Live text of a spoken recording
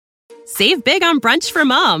Save big on brunch for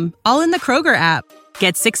mom, all in the Kroger app.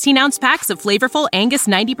 Get 16-ounce packs of flavorful Angus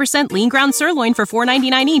 90% lean ground sirloin for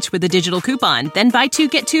 $4.99 each with a digital coupon. Then buy 2,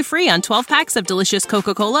 get 2 free on 12 packs of delicious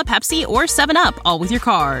Coca-Cola, Pepsi, or 7-Up, all with your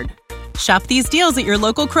card. Shop these deals at your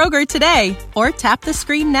local Kroger today, or tap the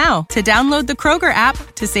screen now to download the Kroger app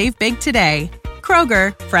to save big today.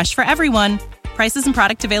 Kroger, fresh for everyone. Prices and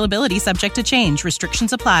product availability subject to change.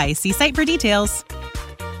 Restrictions apply. See site for details.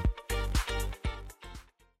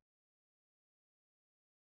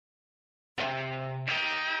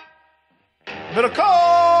 Middle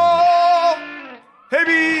call! Hey,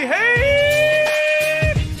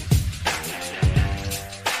 hey!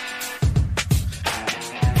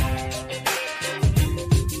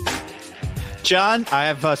 John, I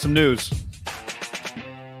have some news.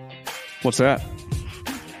 What's that?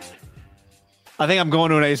 I think I'm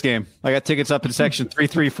going to an A's game. I got tickets up in section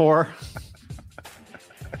 334.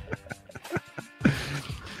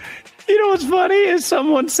 You know what's funny is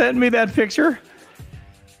someone sent me that picture,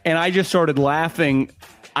 and I just started laughing.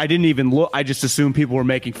 I didn't even look. I just assumed people were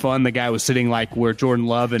making fun. The guy was sitting like where Jordan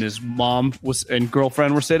Love and his mom was and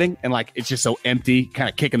girlfriend were sitting, and like it's just so empty, kind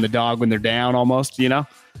of kicking the dog when they're down almost, you know?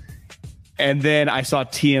 And then I saw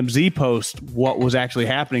TMZ post what was actually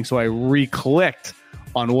happening, so I re-clicked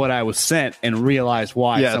on what I was sent and realized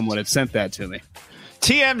why someone had sent that to me.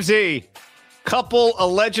 TMZ, couple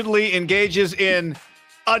allegedly engages in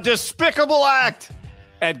a despicable act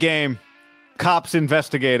at game. Cops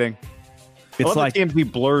investigating. It's like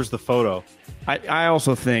TMZ blurs the photo. I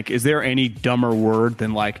also think, is there any dumber word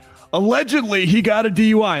than like, allegedly he got a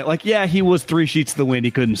DUI? Like, yeah, he was 3 sheets to the wind.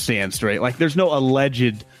 He couldn't stand straight. Like, there's no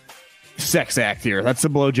alleged sex act here. That's the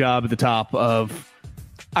blowjob at the top of,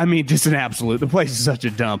 I mean, just an absolute. The place is such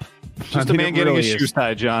a dump. Just a man getting his shoes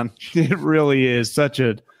tied, John. It really is such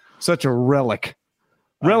a relic.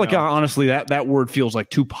 Relic, honestly, that word feels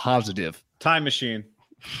like too positive. Time machine.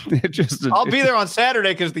 I'll be there on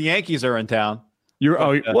Saturday because the Yankees are in town.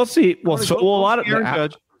 We'll see. A lot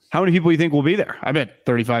of how many people do you think will be there? I bet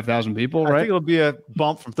 35,000 people, right? I think it'll be a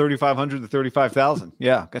bump from 3,500 to 35,000.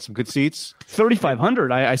 Yeah, got some good seats.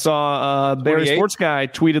 3,500. I saw Barry Sports Guy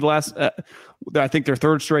tweeted last. I think their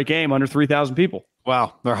third straight game under 3,000 people.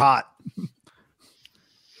 Wow, they're hot.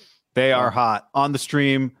 They are hot. On the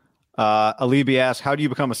stream, Alibi asks, "How do you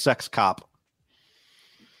become a sex cop?"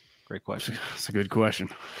 Great question. That's a good question.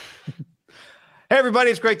 Hey, everybody.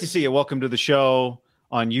 It's great to see you. Welcome to the show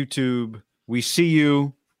on YouTube. We see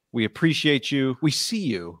you. We appreciate you. We see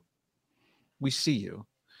you. We see you.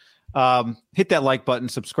 Hit that like button.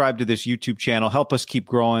 Subscribe to this YouTube channel. Help us keep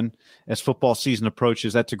growing as football season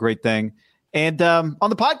approaches. That's a great thing. And on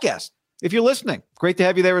the podcast, if you're listening, great to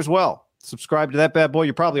have you there as well. Subscribe to that bad boy.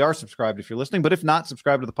 You probably are subscribed if you're listening. But if not,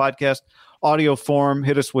 subscribe to the podcast. Audio form.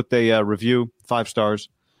 Hit us with a review. 5 stars.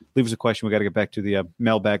 Leave us a question. We got to get back to the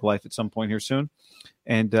mailbag life at some point here soon.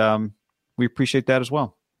 And we appreciate that as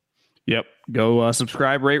well. Yep. Go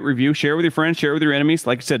subscribe, rate, review, share with your friends, share with your enemies.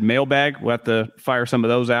 Like I said, mailbag. We'll have to fire some of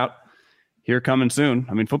those out here coming soon.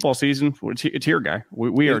 I mean, football season, it's here, guy.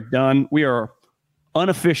 We are done. We are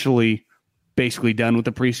unofficially basically done with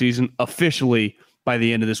the preseason. Officially, by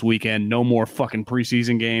the end of this weekend, no more fucking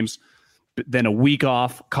preseason games. Then a week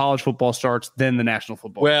off, college football starts, then the national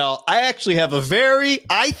football. Well, I actually have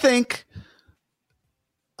I think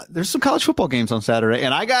there's some college football games on Saturday,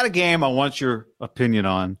 and I got a game I want your opinion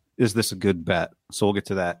on. Is this a good bet? So we'll get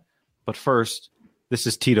to that. But first, this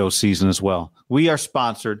is Tito's season as well. We are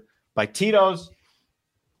sponsored by Tito's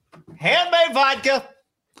Handmade Vodka.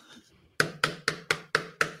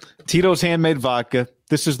 Tito's Handmade Vodka.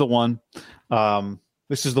 This is the one.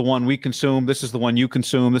 This is the one we consume. This is the one you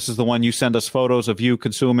consume. This is the one you send us photos of you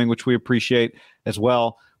consuming, which we appreciate as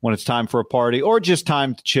well. When it's time for a party or just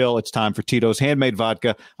time to chill, it's time for Tito's Handmade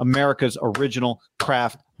Vodka, America's original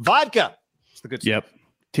craft vodka. It's the good stuff. Yep.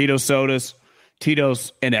 Tito's sodas,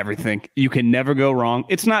 Tito's and everything. You can never go wrong.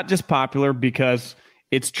 It's not just popular because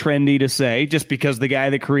it's trendy to say, just because the guy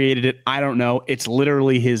that created it, I don't know. It's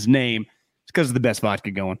literally his name. It's because of the best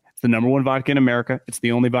vodka going. It's the number 1 vodka in America. It's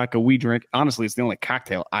the only vodka we drink. Honestly, it's the only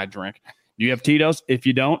cocktail I drink. You have Tito's? If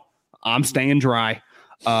you don't, I'm staying dry.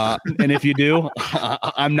 And if you do,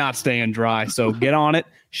 I'm not staying dry. So get on it.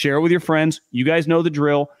 Share it with your friends. You guys know the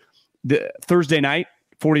drill. The Thursday night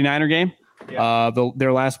 49er game,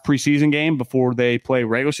 their last preseason game before they play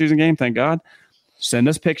regular season game. Thank God. Send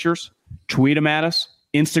us pictures, tweet them at us,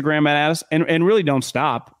 Instagram at us, and really don't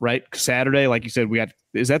stop. Right, Saturday, like you said, we got.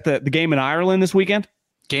 Is that the game in Ireland this weekend?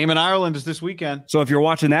 Game in Ireland is this weekend. So if you're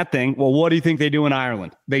watching that thing, well, what do you think they do in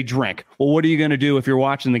Ireland? They drink. Well, what are you going to do if you're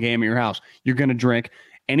watching the game at your house? You're going to drink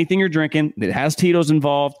anything you're drinking that has Tito's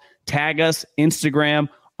involved. Tag us, Instagram,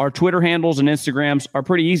 our Twitter handles and Instagrams are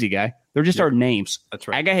pretty easy, guy. They're just our names. That's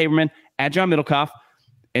right. At Guy Haberman, at John Middlecoff,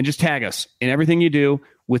 and just tag us in everything you do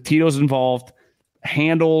with Tito's involved.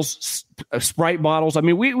 Handles, Sprite bottles. I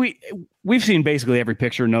mean, we've seen basically every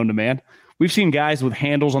picture known to man. We've seen guys with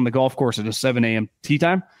handles on the golf course at a 7 a.m. tee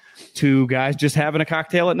time to guys just having a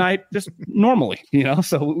cocktail at night, just normally,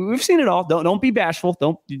 So we've seen it all. Don't be bashful.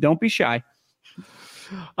 Don't be shy.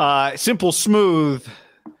 Simple, smooth.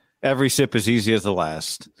 Every sip is easy as the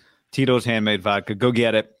last. Tito's Handmade Vodka. Go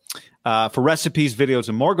get it. For recipes, videos,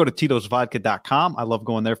 and more, go to titosvodka.com. I love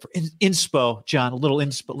going there for inspo, John, a little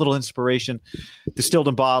inspiration. Distilled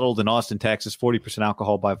and bottled in Austin, Texas, 40%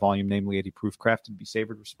 alcohol by volume, namely 80 proof, crafted to be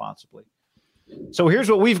savored responsibly. So here's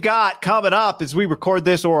what we've got coming up as we record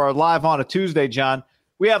this or are live on a Tuesday, John.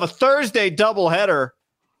 We have a Thursday doubleheader.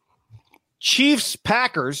 Chiefs,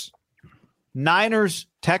 Packers, Niners,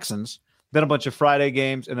 Texans, then a bunch of Friday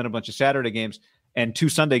games, and then a bunch of Saturday games, and 2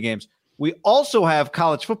 Sunday games. We also have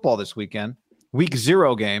college football this weekend, week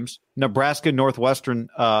 0 games, Nebraska, Northwestern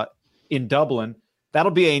in Dublin.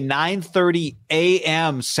 That'll be a 9:30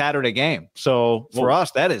 a.m. Saturday game. So for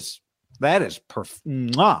us, that is perfect.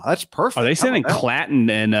 That's perfect. Are they sending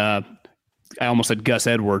Clatton and I almost said Gus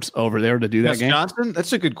Edwards over there to do that game? Johnson?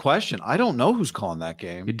 That's a good question. I don't know who's calling that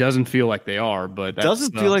game. It doesn't feel like they are, but it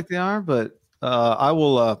doesn't feel like they are, but I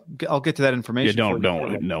will. I'll get to that information. Yeah,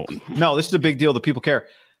 don't. No, this is a big deal. The people care.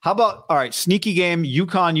 How about, all right, sneaky game,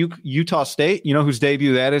 Utah State. You know whose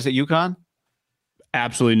debut that is at UConn?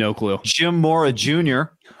 Absolutely no clue. Jim Mora Jr.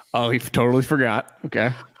 Oh, he totally forgot.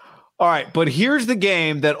 Okay. All right, but here's the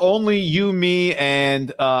game that only you, me,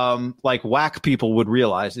 and like whack people would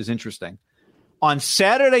realize is interesting. On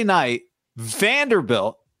Saturday night,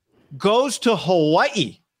 Vanderbilt goes to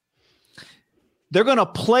Hawaii. They're going to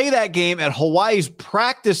play that game at Hawaii's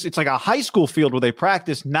practice. It's like a high school field where they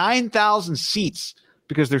practice, 9,000 seats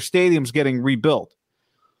because their stadium's getting rebuilt.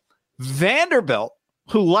 Vanderbilt,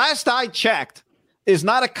 who last I checked is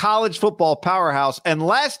not a college football powerhouse, and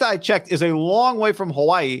last I checked is a long way from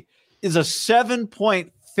Hawaii, is a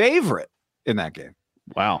 7-point favorite in that game.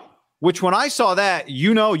 Wow. Which when I saw that,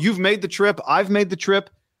 you've made the trip. I've made the trip.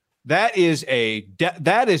 That is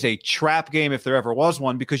a trap game if there ever was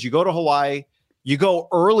one, because you go to Hawaii, you go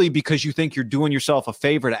early because you think you're doing yourself a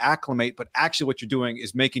favor to acclimate, but actually what you're doing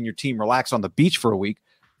is making your team relax on the beach for a week.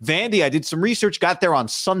 Vandy, I did some research, got there on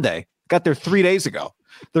Sunday, got there 3 days ago.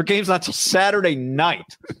 Their game's not till Saturday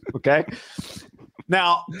night. Okay.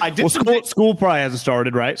 Now I did school probably hasn't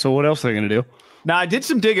started, right? So what else are they going to do? Now I did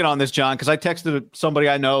some digging on this, John, because I texted somebody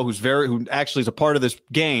I know who actually is a part of this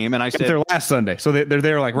game, and I said their last Sunday, so they're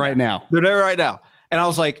there like right now. They're there right now, and I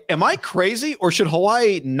was like, "Am I crazy, or should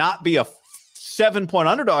Hawaii not be a 7-point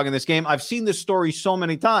underdog in this game?" I've seen this story so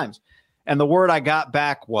many times, and the word I got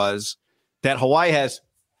back was that Hawaii has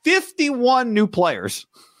 51 new players,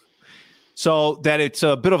 so that it's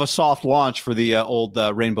a bit of a soft launch for the old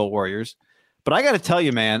Rainbow Warriors. But I got to tell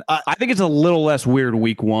you, man, I think it's a little less weird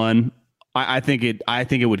week 1. I think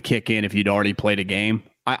it would kick in if you'd already played a game.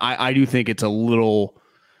 I do think it's a little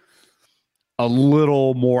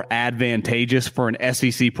more advantageous for an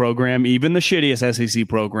SEC program, even the shittiest SEC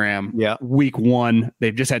program. Yeah. Week 1,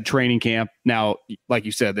 they've just had training camp. Now, like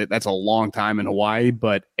you said, that's a long time in Hawaii,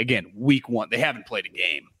 but again, week 1, they haven't played a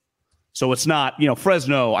game. So it's not,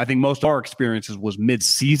 Fresno, I think most of our experiences was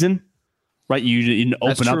mid-season, right? You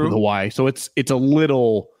open up with Hawaii. So it's a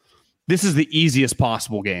little... This is the easiest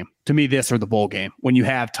possible game. To me, this or the bowl game, when you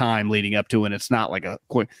have time leading up to it, and it's not like a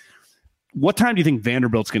quick... What time do you think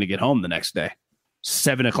Vanderbilt's going to get home the next day?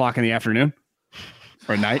 7 o'clock in the afternoon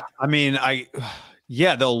or night? I mean,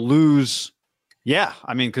 they'll lose. Yeah,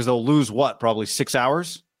 I mean, because they'll lose what? Probably 6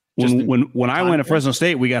 hours? When I went to Fresno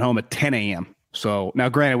State, we got home at 10 a.m. So now,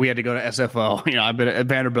 granted, we had to go to SFO. I bet at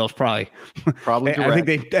Vanderbilt's probably. I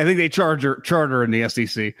think they charter in the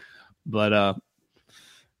SEC, but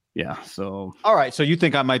yeah. So all right. So you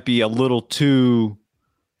think I might be a little too?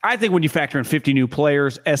 I think when you factor in 50 new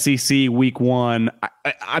players, SEC week 1,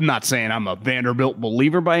 I'm not saying I'm a Vanderbilt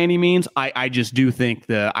believer by any means. I just do think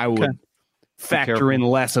that I would factor in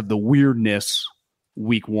less of the weirdness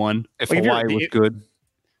week 1. If Hawaii was good,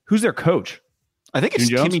 who's their coach? I think it's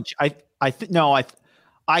Timmy.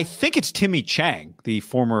 I think it's Timmy Chang, the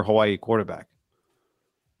former Hawaii quarterback.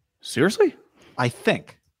 Seriously? I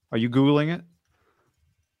think. Are you Googling it?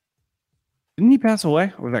 Didn't he pass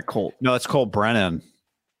away? Or was that Colt? No, it's Colt Brennan.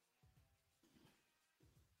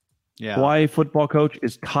 Yeah. Hawaii football coach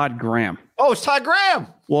is Todd Graham. Oh, it's Todd Graham.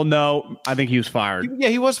 Well, no, I think he was fired. Yeah,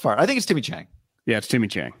 he was fired. I think it's Timmy Chang. Yeah, it's Timmy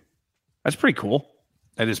Chang. That's pretty cool.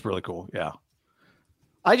 That is really cool. Yeah.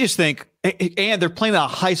 I just think, and they're playing at a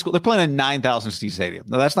high school. They're playing a 9,000 seat stadium.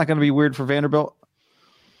 Now, that's not going to be weird for Vanderbilt.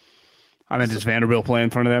 I mean, does Vanderbilt play in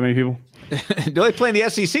front of that many people? Do they play in the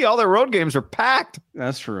SEC? All their road games are packed.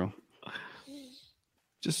 That's true.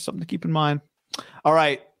 Just something to keep in mind. All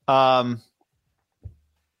right. They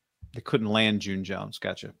couldn't land June Jones.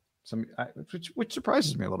 Gotcha. Which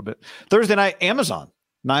surprises me a little bit. Thursday night, Amazon.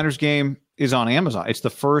 Niners game is on Amazon. It's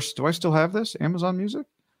the first. Do I still have this? Amazon Music?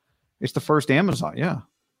 It's the first Amazon. Yeah.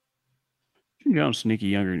 June Jones sneaky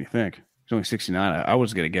younger than you think. He's only 69. I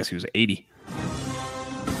was going to guess he was 80.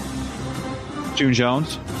 June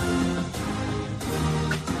Jones.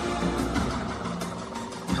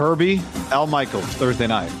 Herbie, Al Michaels, Thursday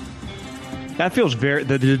night. That feels very,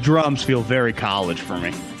 the drums feel very college for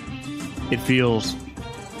me. It feels.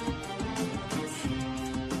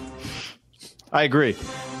 I agree.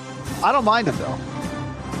 I don't mind it, though.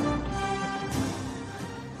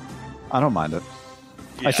 I don't mind it.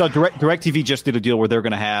 Yeah. I saw DirecTV just did a deal where they're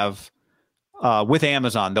going to have, with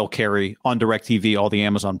Amazon, they'll carry on DirecTV all the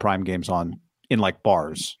Amazon Prime games on in like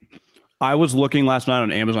bars. I was looking last night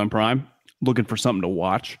on Amazon Prime, looking for something to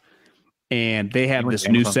watch, and they have this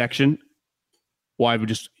new section. Why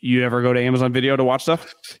would you ever go to Amazon Video to watch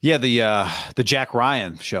stuff? Yeah, the Jack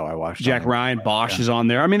Ryan show I watched. Jack Ryan, Bosch is on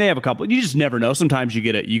there. I mean, they have a couple. You just never know. Sometimes you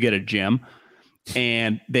get a gem,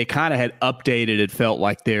 and they kind of had updated. It felt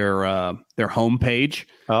like their homepage.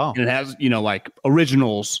 Oh, and it has like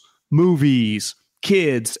originals, movies,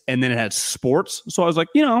 kids, and then it has sports. So I was like,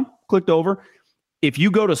 clicked over. If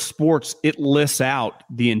you go to sports, it lists out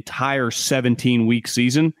the entire 17-week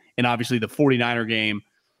season, and obviously the 49er game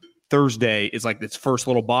Thursday is like this first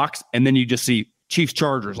little box, and then you just see Chiefs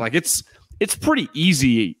Chargers. Like it's pretty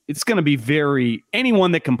easy. It's going to be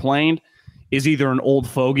anyone that complained is either an old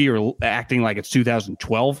fogey or acting like it's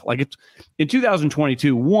 2012. Like it's in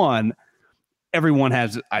 2022. Everyone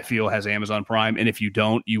has Amazon Prime, and if you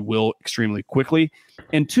don't, you will extremely quickly.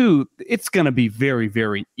 And two, it's going to be very,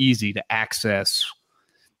 very easy to access.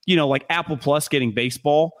 Like Apple Plus getting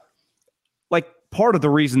baseball. Like part of the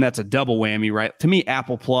reason that's a double whammy, right? To me,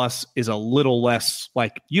 Apple Plus is a little less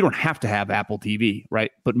like you don't have to have Apple TV,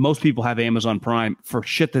 right? But most people have Amazon Prime for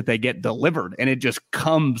shit that they get delivered, and it just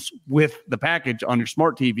comes with the package on your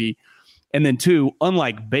smart TV. And then two,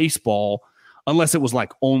 unlike baseball, unless it was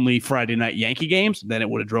like only Friday night Yankee games, then it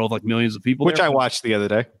would have drove like millions of people. Which I watched the other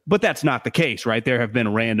day. But that's not the case, right? There have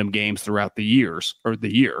been random games throughout the years or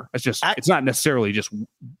the year. It's not necessarily just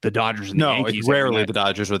the Dodgers and the Yankees. No, it's rarely the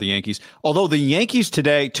Dodgers or the Yankees. Although the Yankees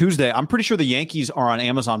today, Tuesday, I'm pretty sure the Yankees are on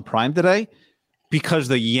Amazon Prime today because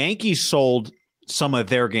the Yankees sold some of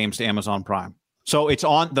their games to Amazon Prime. So it's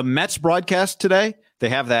on the Mets broadcast today. They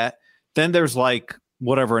have that. Then there's like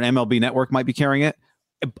whatever, an MLB network might be carrying it.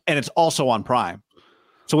 And it's also on Prime.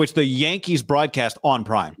 So it's the Yankees broadcast on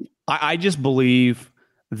Prime. I just believe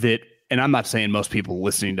that, and I'm not saying most people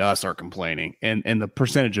listening to us are complaining, and the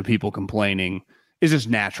percentage of people complaining is just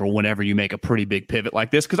natural whenever you make a pretty big pivot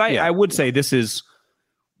like this. Because I would say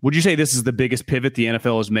would you say this is the biggest pivot the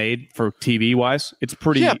NFL has made for TV-wise? It's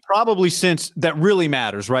pretty... Yeah, probably since that really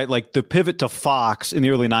matters, right? Like the pivot to Fox in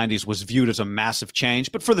the early 90s was viewed as a massive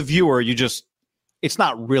change. But for the viewer, it's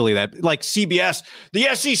not really that, like CBS, the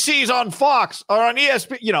SEC is on Fox or on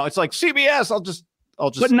ESPN. It's like CBS. I'll just.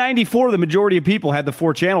 But in '94, the majority of people had the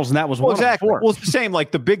 4 channels, and that was one exactly. of the 4. Well, it's the same.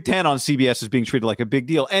 Like the Big Ten on CBS is being treated like a big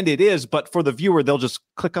deal, and it is. But for the viewer, they'll just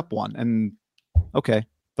click up one, and okay,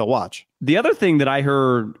 they'll watch. The other thing that I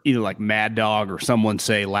heard either like Mad Dog or someone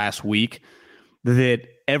say last week that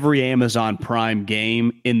every Amazon Prime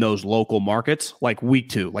game in those local markets, like week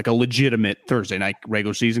 2, like a legitimate Thursday night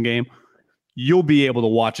regular season game, you'll be able to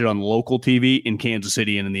watch it on local TV in Kansas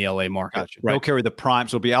City and in the LA market. Gotcha. Right? They'll carry the Prime.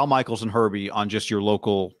 So it'll be Al Michaels and Herbie on just your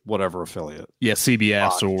local whatever affiliate. Yeah, CBS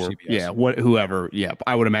Fox, or CBS. Yeah, whoever. Yeah,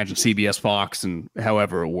 I would imagine CBS, Fox, and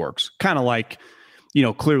however it works. Kind of like,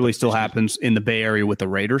 clearly still happens in the Bay Area with the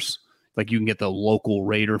Raiders. Like you can get the local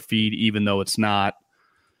Raider feed, even though it's not,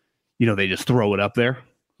 they just throw it up there.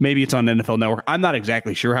 Maybe it's on NFL Network. I'm not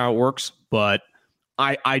exactly sure how it works, but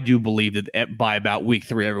I do believe that by about week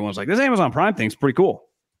 3, everyone's like, this Amazon Prime thing's pretty cool.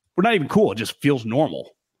 We're not even cool. It just feels normal.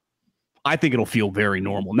 I think it'll feel very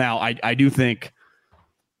normal. Now, I do think,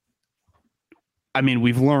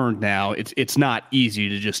 we've learned now it's not easy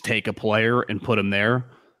to just take a player and put him there.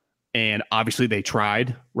 And obviously they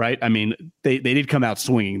tried, right? They did come out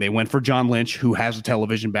swinging. They went for John Lynch, who has a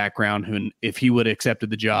television background, who, if he would have accepted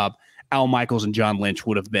the job, Al Michaels and John Lynch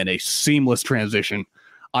would have been a seamless transition.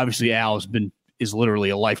 Obviously, Al is literally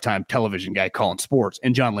a lifetime television guy calling sports,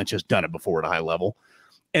 and John Lynch has done it before at a high level.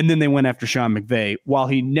 And then they went after Sean McVay. While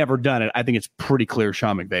he never done it, I think it's pretty clear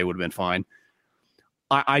Sean McVay would have been fine.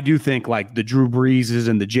 I do think like the Drew Breeses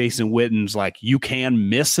and the Jason Wittens, like you can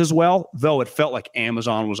miss as well, though it felt like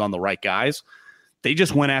Amazon was on the right guys. They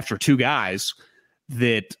just went after two guys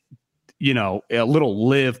that, you know, a little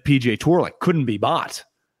live PGA Tour like couldn't be bought.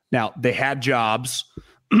 Now they had jobs.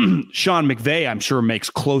 Sean McVay, I'm sure, makes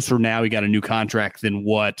closer now. He got a new contract than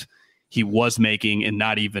what he was making, and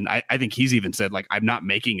not even, I think he's even said, like, I'm not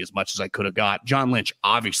making as much as I could have got. John Lynch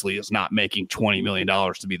obviously is not making $20 million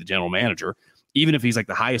to be the general manager. Even if he's like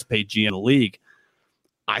the highest paid GM in the league,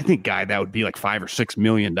 I think, guy, that would be like $5 or $6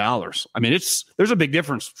 million. I mean, there's a big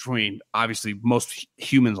difference between, obviously, most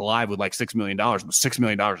humans alive would like $6 million, but $6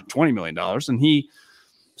 million and $20 million. And he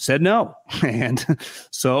said no. And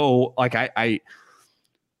so, like, I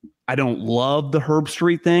don't love the Herb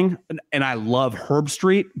Street thing, and I love Herb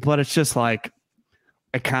Street, but it's just like,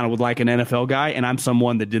 I kind of would like an NFL guy, and I'm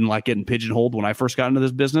someone that didn't like getting pigeonholed when I first got into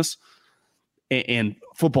this business. And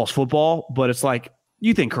football's football, but it's like,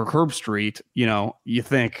 you think Kirk Herbstreit, you know, you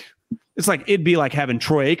think it's like, it'd be like having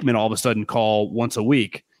Troy Aikman all of a sudden call once a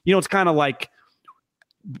week. You know, it's kind of like,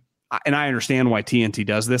 and I understand why TNT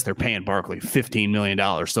does this. They're paying Barkley $15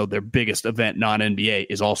 million. So their biggest event, non-NBA,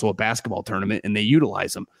 is also a basketball tournament, and they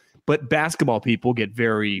utilize them. But basketball people get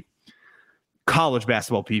very, college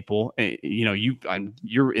basketball people, you know,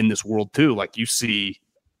 you're in this world too. Like, you see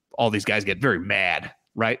all these guys get very mad,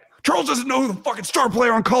 right? Charles doesn't know who the fucking star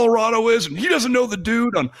player on Colorado is, and he doesn't know the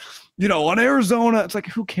dude on, you know, on Arizona. It's like,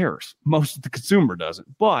 who cares? Most of the consumer doesn't.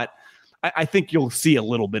 But I think you'll see a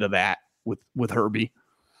little bit of that with Herbie.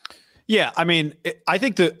 Yeah, I mean, I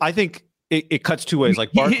think it cuts two ways.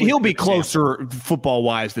 Like, he'll be closer football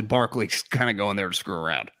wise than Barkley's kind of going there to screw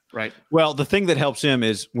around, right? Well, the thing that helps him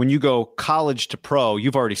is when you go college to pro,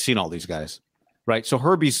 you've already seen all these guys, right? So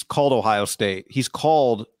Herbie's called Ohio State. He's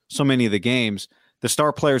called so many of the games. The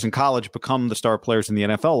star players in college become the star players in the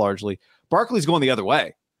NFL largely. Barkley's going the other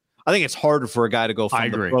way. I think it's harder for a guy to go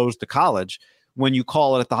from the pros to college. When you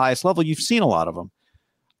call it at the highest level, you've seen a lot of them.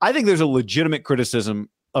 I think there's a legitimate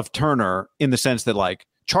criticism of Turner in the sense that, like,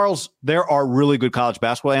 Charles, there are really good college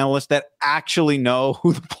basketball analysts that actually know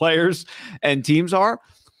who the players and teams are.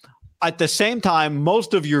 At the same time,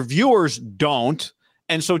 most of your viewers don't.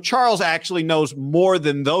 And so Charles actually knows more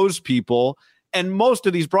than those people. And most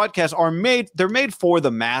of these broadcasts they're made for the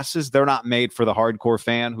masses. They're not made for the hardcore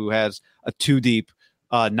fan who has a too deep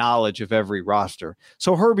knowledge of every roster.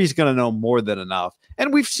 So Herbie's going to know more than enough.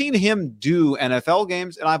 And we've seen him do NFL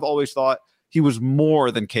games, and I've always thought he was more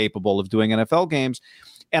than capable of doing NFL games.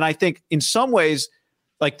 And I think in some ways,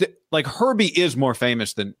 like Herbie is more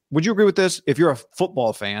famous than, would you agree with this? If you're a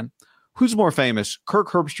football fan, who's more famous, Kirk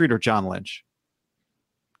Herbstreit or John Lynch?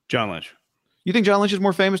 John Lynch. You think John Lynch is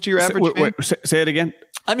more famous to your average fan? Say it again.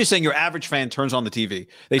 I'm just saying your average fan turns on the TV.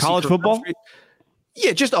 They college football?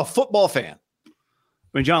 Yeah, just a football fan. I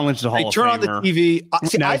mean, John Lynch is a Hall of Famer. Turn on the TV.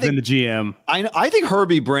 Now he's been the GM. I think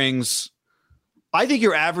Herbie brings – I think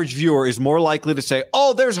your average viewer is more likely to say,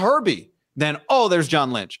 oh, there's Herbie, than, oh, there's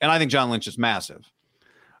John Lynch. And I think John Lynch is massive.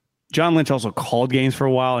 John Lynch also called games for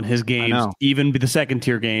a while, and his games, even the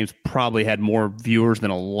second-tier games, probably had more viewers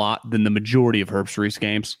than the majority of Herbstreit's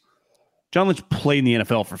games. John Lynch played in the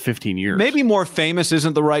NFL for 15 years. Maybe more famous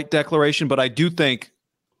isn't the right declaration, but I do think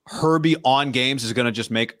Herbie on games is going to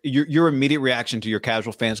just make your immediate reaction to your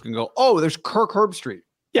casual fans can go, oh, there's Kirk Herbstreit.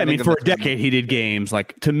 Yeah, I mean, for a decade he did games.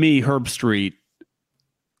 Like, to me, Herbstreit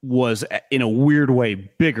was in a weird way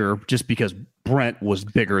bigger just because Brent was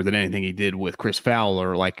bigger than anything he did with Chris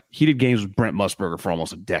Fowler. Like, he did games with Brent Musburger for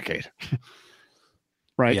almost a decade.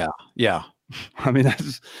 Right? Yeah. I mean,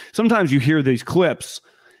 sometimes you hear these clips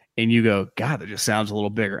and you go, God, that just sounds a little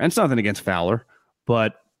bigger. And it's nothing against Fowler,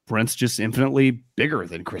 but Brent's just infinitely bigger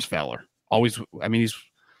than Chris Fowler. Always, I mean,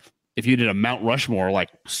 if you did a Mount Rushmore, like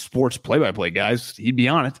sports play-by-play guys, he'd be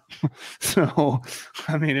on it. So,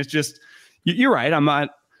 I mean, it's just, you're right. I'm not,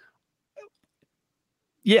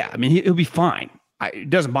 yeah, I mean, he'll be fine.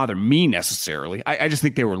 It doesn't bother me necessarily. I just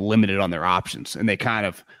think they were limited on their options, and they kind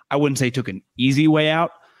of, I wouldn't say took an easy way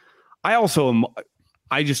out. I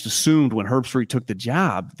just assumed when Herbstreit took the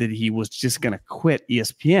job that he was just going to quit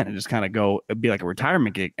ESPN and just kind of go, it'd be like a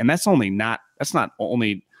retirement gig. And that is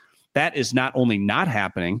not only not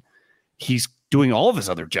happening, he's doing all of his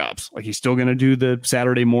other jobs. Like, he's still going to do the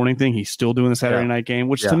Saturday morning thing. He's still doing the Saturday night game,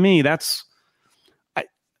 which to me, that's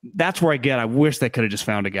where I wish they could have just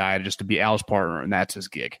found a guy just to be Al's partner, and that's his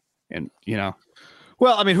gig. And, you know.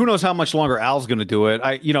 Well, I mean, who knows how much longer Al's going to do it?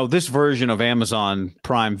 This version of Amazon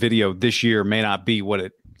Prime Video this year may not be what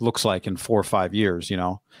it looks like in 4 or 5 years.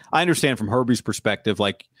 I understand from Herbie's perspective,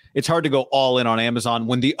 like, it's hard to go all in on Amazon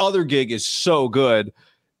when the other gig is so good.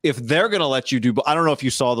 If they're going to let you do, I don't know if you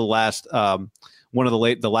saw the last one of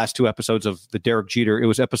the last 2 episodes of the Derek Jeter. It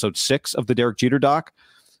was episode 6 of the Derek Jeter doc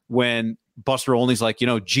when Buster Olney's like,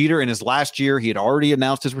 Jeter in his last year, he had already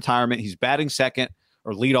announced his retirement. He's batting second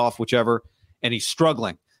or leadoff, whichever, and he's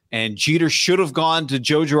struggling. And Jeter should have gone to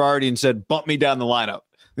Joe Girardi and said, bump me down the lineup.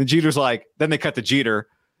 And Jeter's like, then they cut to Jeter.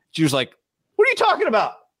 Jeter's like, what are you talking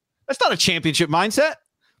about? That's not a championship mindset.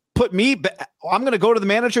 I'm going to go to the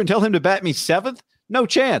manager and tell him to bat me 7th? No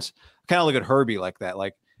chance. Kind of look at Herbie like that.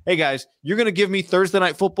 Like, hey, guys, you're going to give me Thursday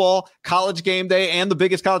Night Football, College Game Day, and the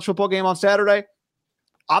biggest college football game on Saturday?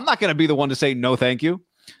 I'm not going to be the one to say no thank you.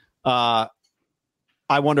 I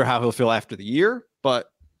wonder how he'll feel after the year,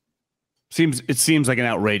 but it seems like an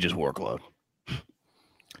outrageous workload.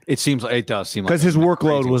 It does seem like because his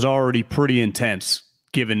workload was already pretty intense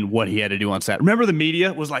given what he had to do on Saturday. Remember the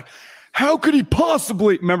media was like, how could he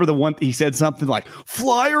possibly? Remember the one he said something like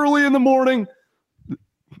fly early in the morning.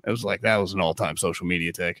 It was like that was an all-time social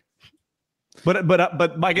media take. But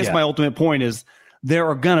I guess my ultimate point is there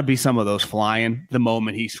are going to be some of those flying the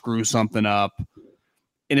moment he screws something up,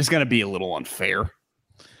 and it's going to be a little unfair.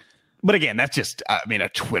 But again, that's just, a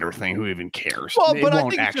Twitter thing. Who even cares? Well, but I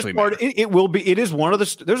think actually it will be. It is one of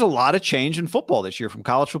the. There's a lot of change in football this year, from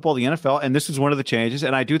college football to the NFL, and this is one of the changes.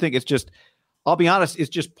 And I do think it's just. I'll be honest, it's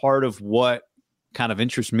just part of what kind of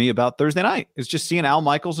interests me about Thursday night. It's just seeing Al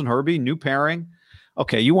Michaels and Herbie, new pairing.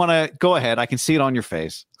 Okay, you want to go ahead? I can see it on your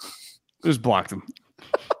face. Just blocked him.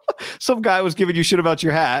 Some guy was giving you shit about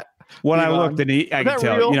your hat. When I looked, and I could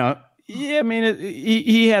tell. Real? Yeah,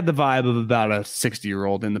 he had the vibe of about a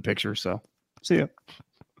 60-year-old in the picture. So, see ya.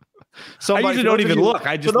 I usually don't even look.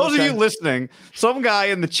 For those of you listening, some guy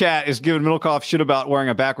in the chat is giving Middlecoff shit about wearing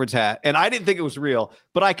a backwards hat, and I didn't think it was real.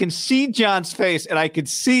 But I can see John's face, and I could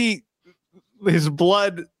see his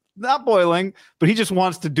blood not boiling, but he just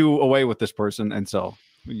wants to do away with this person, and so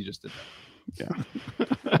you just did that.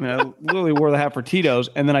 Yeah. I literally wore the hat for Tito's,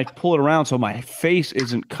 and then I pull it around so my face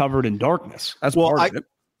isn't covered in darkness. That's part of it.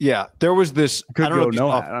 Yeah, there was this. I don't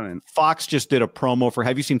know. Fox just did a promo for.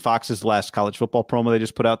 Have you seen Fox's last college football promo they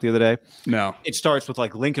just put out the other day? No. It starts with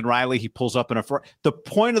like Lincoln Riley. He pulls up in a. The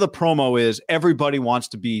point of the promo is everybody wants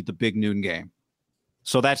to be the big noon game,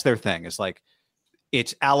 so that's their thing. It's like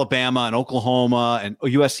it's Alabama and Oklahoma and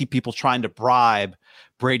USC people trying to bribe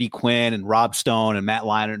Brady Quinn and Rob Stone and Matt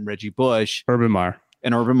Leinart and Reggie Bush, Urban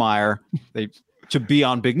Meyer, to be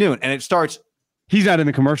on Big Noon, and it starts. He's not in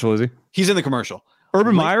the commercial, is he? He's in the commercial.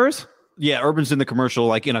 Urban Meyer is? Yeah, Urban's in the commercial,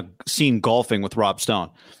 like in a scene golfing with Rob Stone.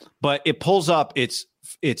 But it pulls up, it's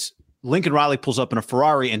Lincoln Riley pulls up in a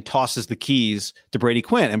Ferrari and tosses the keys to Brady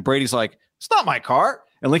Quinn. And Brady's like, it's not my car.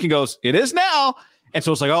 And Lincoln goes, it is now. And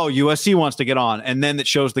so it's like, oh, USC wants to get on. And then it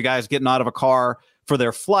shows the guys getting out of a car for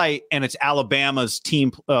their flight, and it's Alabama's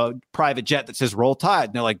team private jet that says Roll Tide.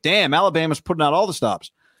 And they're like, damn, Alabama's putting out all the stops.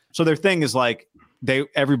 So their thing is like,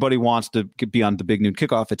 everybody wants to be on the Big Noon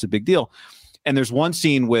kickoff. It's a big deal. And there's one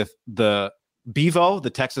scene with the Bevo,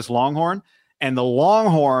 the Texas Longhorn, and the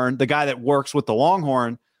Longhorn, the guy that works with the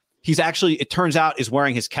Longhorn, he's actually, it turns out, is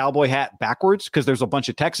wearing his cowboy hat backwards, because there's a bunch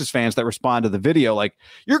of Texas fans that respond to the video like,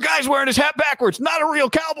 your guy's wearing his hat backwards, not a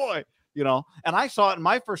real cowboy, And I saw it, and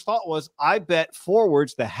my first thought was, I bet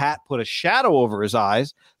forwards the hat put a shadow over his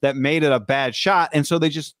eyes that made it a bad shot, and so they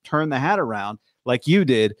just turned the hat around like you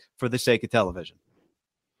did for the sake of television.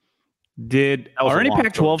 Are any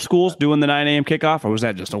Pac-12 schools doing the 9 a.m. kickoff, or was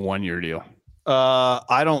that just a one-year deal? Not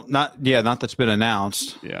that's been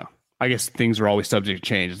announced. Yeah. I guess things are always subject to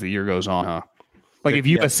change as the year goes on, huh? Like if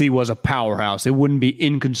USC was a powerhouse, it wouldn't be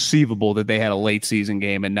inconceivable that they had a late season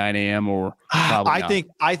game at 9 a.m. or probably not.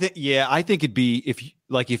 I think it'd be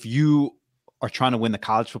if you are trying to win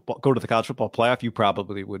go to the college football playoff, you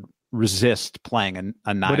probably would resist playing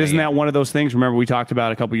a 9. But isn't that one of those things? Remember we talked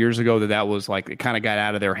about a couple years ago that was like it kind of got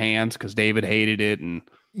out of their hands because David hated it. And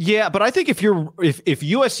yeah, but I think if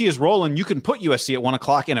USC is rolling, you can put USC at 1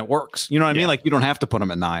 o'clock and it works. You know what I mean? Like you don't have to put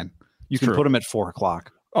them at 9. You can put them at 4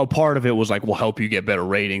 o'clock. Oh, part of it was like, we'll help you get better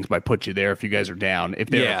ratings by put you there if you guys are down. If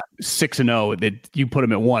they're 6-0, that you put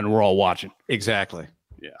them at 1, we're all watching. Exactly.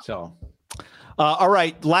 Yeah. So, all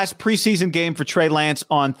right, last preseason game for Trey Lance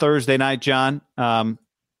on Thursday night, John.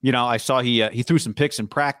 I saw he threw some picks in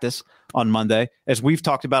practice on Monday. As we've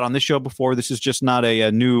talked about on this show before, this is just not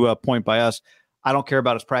a new point by us. I don't care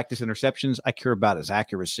about his practice interceptions. I care about his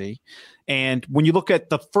accuracy. And when you look at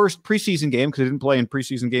the first preseason game, because he didn't play in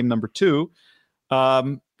preseason game number 2,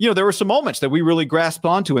 there were some moments that we really grasped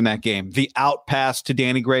onto in that game. The out pass to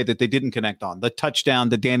Danny Gray that they didn't connect on. The touchdown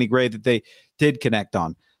to Danny Gray that they did connect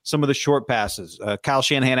on. Some of the short passes. Kyle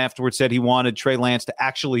Shanahan afterwards said he wanted Trey Lance to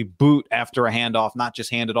actually boot after a handoff, not just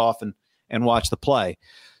hand it off and watch the play.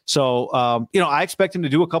 So, I expect him to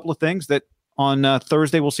do a couple of things that on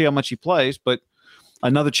Thursday. We'll see how much he plays, but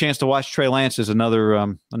another chance to watch Trey Lance is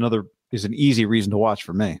an easy reason to watch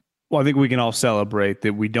for me. Well, I think we can all celebrate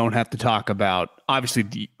that we don't have to talk about,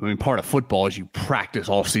 obviously, part of football is you practice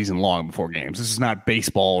all season long before games. This is not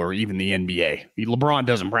baseball or even the NBA. LeBron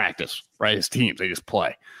doesn't practice, right? His teams, they just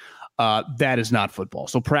play. That is not football.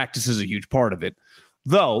 So practice is a huge part of it.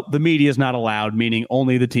 Though the media is not allowed, meaning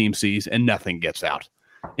only the team sees and nothing gets out.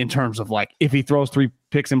 In terms of like, if he throws 3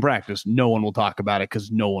 picks in practice, no one will talk about it because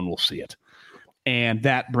no one will see it. And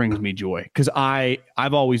that brings me joy because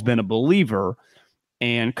I've always been a believer,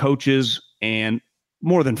 and coaches, and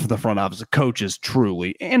more than for the front office, coaches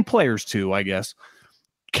truly, and players too, I guess,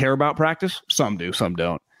 care about practice. Some do, some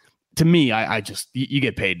don't. To me, I just, you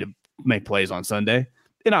get paid to make plays on Sunday.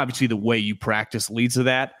 And obviously the way you practice leads to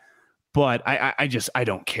that. But I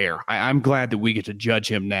don't care. I'm glad that we get to judge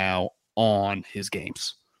him now on his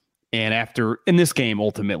games. And this game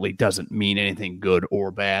ultimately doesn't mean anything good or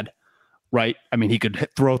bad, right? I mean, he could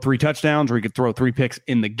throw 3 touchdowns or he could throw 3 picks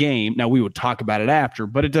in the game. Now, we would talk about it after,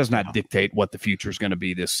 but it does not dictate what the future is going to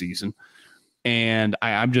be this season. And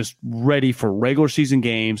I'm just ready for regular season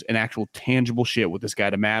games and actual tangible shit with this guy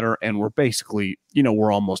to matter. And we're basically,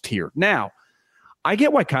 we're almost here. Now, I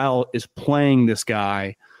get why Kyle is playing this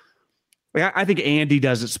guy. Like, I think Andy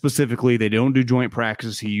does it specifically. They don't do joint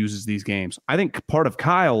practices. He uses these games. I think part of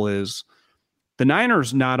Kyle is the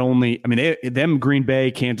Niners not only, them, Green Bay,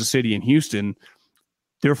 Kansas City, and Houston,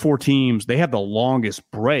 they're 4 teams. They have the longest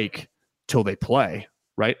break till they play,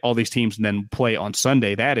 right? All these teams and then play on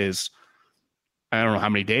Sunday. That is, I don't know how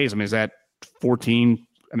many days. Is that 14?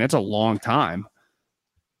 That's a long time.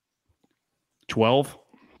 12?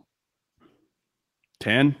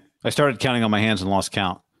 10? I started counting on my hands and lost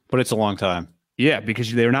count. But it's a long time. Yeah,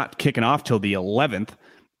 because they're not kicking off till the 11th,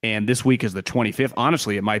 and this week is the 25th.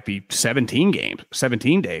 Honestly, it might be 17 games,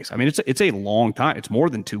 17 days. It's a long time. It's more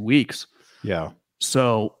than 2 weeks. Yeah.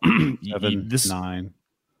 So 7, 9.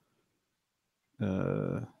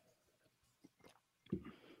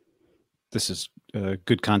 This is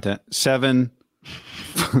good content. 7,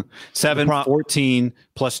 14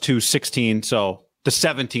 plus 2, 16. So the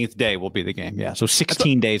 17th day will be the game. Yeah. So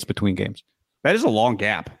 16 days between games. That is a long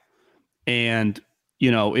gap. And,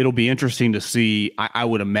 it'll be interesting to see. I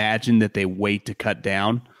would imagine that they wait to cut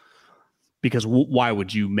down because why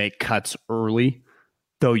would you make cuts early?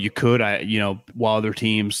 Though you could, while other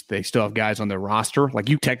teams, they still have guys on their roster. Like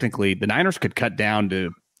the Niners could cut down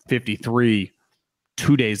to 53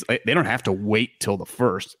 2 days. They don't have to wait till the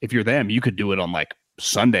 1st. If you're them, you could do it on like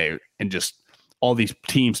Sunday and just all these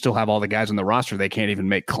teams still have all the guys on the roster. They can't even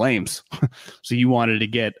make claims. So you wanted to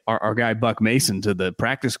get our guy Buck Mason to the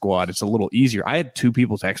practice squad. It's a little easier. I had 2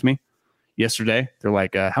 people text me yesterday. They're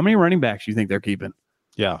like, how many running backs do you think they're keeping?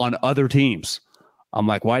 Yeah. On other teams. I'm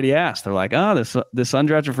like, why do you ask? They're like, this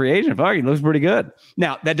undrafted free agent, fuck, he looks pretty good.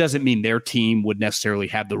 Now, that doesn't mean their team would necessarily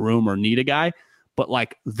have the room or need a guy, but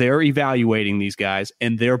like they're evaluating these guys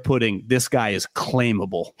and they're putting this guy is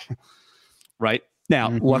claimable, right? Now,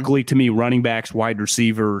 luckily to me, running backs, wide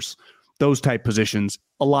receivers, those type positions,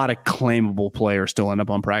 a lot of claimable players still end up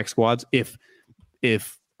on practice squads.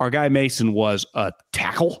 If our guy Mason was a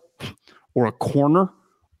tackle or a corner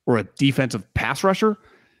or a defensive pass rusher,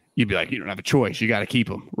 you'd be like, you don't have a choice. You got to keep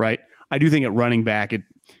him, right? I do think at running back,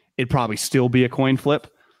 it'd probably still be a coin flip.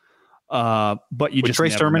 But you Would Trey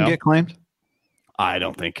Sermon get claimed? I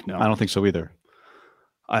don't think. No, I don't think so either.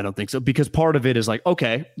 I don't think so, because part of it is like,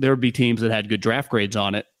 okay, there would be teams that had good draft grades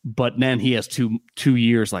on it, but then he has two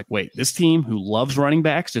years like, wait, this team who loves running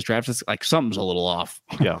backs just drafts like something's a little off.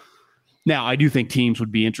 Yeah. Now, I do think teams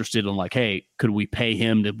would be interested in like, hey, could we pay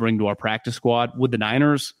him to bring to our practice squad? Would the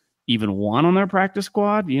Niners even want on their practice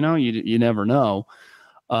squad? You never know.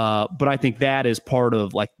 But I think that is part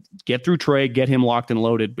of like, get through Trey, get him locked and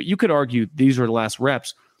loaded. But you could argue these are the last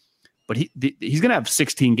reps, but he's going to have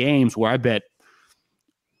 16 games where I bet,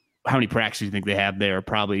 how many practices do you think they have there?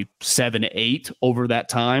 Probably 7 to 8 over that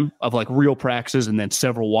time of like real practices and then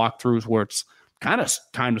several walkthroughs where it's kind of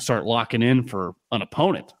time to start locking in for an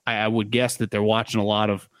opponent. I would guess that they're watching a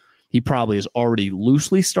lot of, he probably has already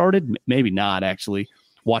loosely started, maybe not actually,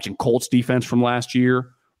 watching Colts defense from last year,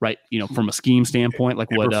 right? From a scheme standpoint,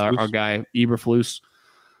 like what our guy Eberflus,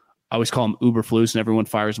 I always call him Uberflus, and everyone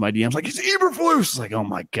fires my DMs like, he's Eberflus. It's like, oh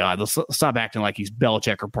my God, let's stop acting like he's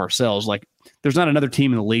Belichick or Parcells. Like, there's not another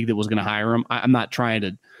team in the league that was going to hire him. I'm not trying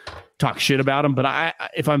to talk shit about him, but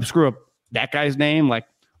if I'm screw up that guy's name, like,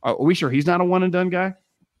 are we sure he's not a one and done guy?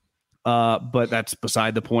 But that's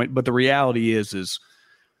beside the point. But the reality is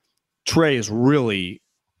Trey is really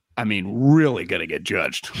going to get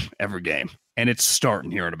judged every game. And it's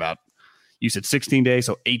starting here in about, You said 16 days,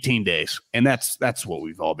 so 18 days. And that's what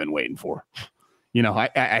we've all been waiting for. You know,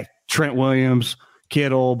 I Trent Williams,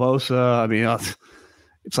 Kittle, Bosa. I mean,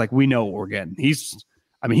 it's like we know what we're getting.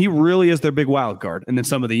 He really is their big wild card. And then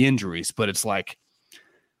some of the injuries, but it's like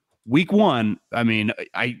week one. I mean,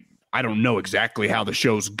 I don't know exactly how the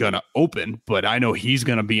show's going to open, but I know he's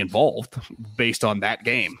going to be involved based on that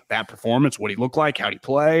game, that performance, what he looked like, how'd he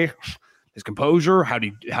play, his composure, how'd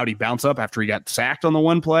he bounce up after he got sacked on the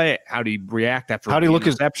one play, how'd he react after the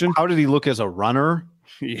interception. How did he look as a runner?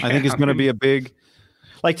 Yeah, I think it's going to be a big,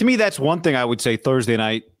 like, to me, that's one thing I would say Thursday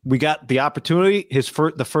night. We got the opportunity,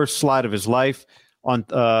 the first slide of his life on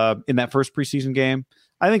in that first preseason game.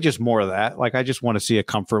 I think just more of that. Like, I just want to see a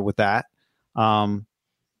comfort with that.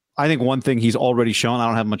 I think one thing he's already shown, I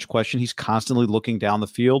don't have much question, he's constantly looking down the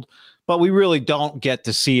field, but we really don't get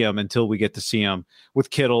to see him until we get to see him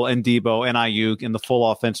with Kittle and Debo and Ayuk and the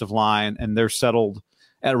full offensive line, and they're settled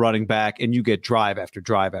at running back, and you get drive after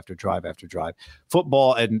drive after drive after drive.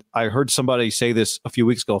 Football, and I heard somebody say this a few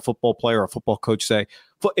weeks ago, a football player, a football coach say,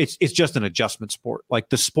 it's just an adjustment sport. Like,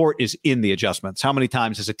 the sport is in the adjustments. How many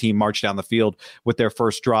times has a team marched down the field with their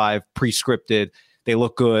first drive, pre-scripted, they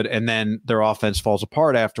look good, and then their offense falls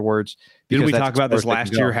apart afterwards? Didn't we talk about this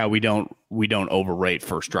last year, how we don't overrate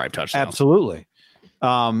first drive touchdowns? Absolutely.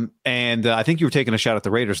 And I think you were taking a shot at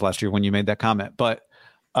the Raiders last year when you made that comment. But,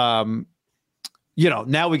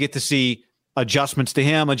 now we get to see adjustments to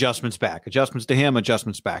him, adjustments back, adjustments to him,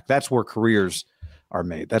 adjustments back. That's where careers are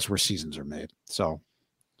made. That's where seasons are made. So,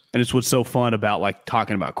 and it's what's so fun about, like,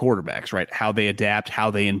 talking about quarterbacks, right? How they adapt,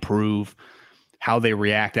 how they improve, how they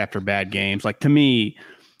react after bad games. Like, to me,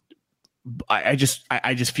 I just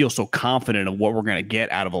feel so confident of what we're going to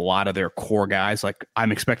get out of a lot of their core guys. Like,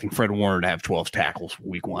 I'm expecting Fred Warner to have 12 tackles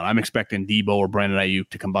week one. I'm expecting Debo or Brandon Ayuk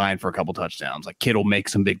to combine for a couple touchdowns. Like, Kittle make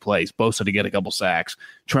some big plays, Bosa to get a couple sacks,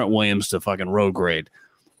 Trent Williams to fucking road grade.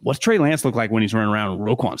 What's Trey Lance look like when he's running around and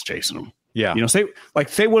Roquan's chasing him? Yeah.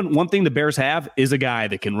 Say one thing the Bears have is a guy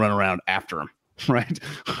that can run around after him. Right.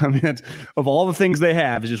 I mean, that's, of all the things they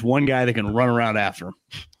have, is just one guy that can run around after him.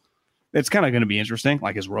 It's kind of going to be interesting.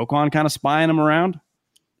 Like, is Roquan kind of spying him around?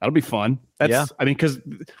 That'll be fun. I mean, because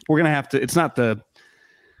we're going to have to,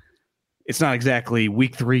 it's not exactly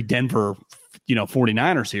week 3 Denver,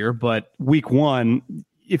 49ers here, but week 1,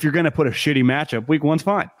 if you're going to put a shitty matchup, week 1's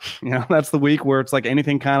fine. That's the week where it's like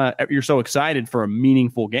anything kind of, you're so excited for a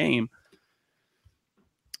meaningful game.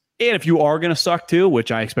 And if you are going to suck too,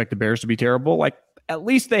 which I expect the Bears to be terrible, like, at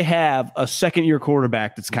least they have a second-year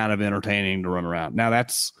quarterback that's kind of entertaining to run around. Now,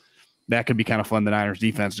 that could be kind of fun. The Niners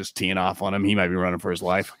defense just teeing off on him. He might be running for his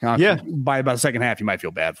life. Yeah. By about the second half, you might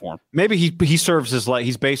feel bad for him. Maybe he serves as, like,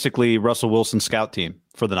 he's basically Russell Wilson's scout team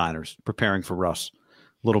for the Niners, preparing for Russ.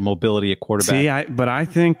 Little mobility at quarterback. But I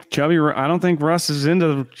think I don't think Russ is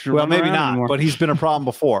into. Well, maybe not, anymore. But he's been a problem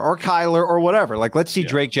before, or Kyler, or whatever. Like, let's see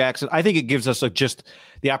Drake Jackson. I think it gives us just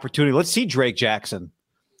the opportunity. Let's see Drake Jackson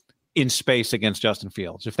in space against Justin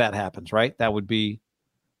Fields, if that happens. Right? That would be.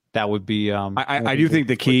 I do think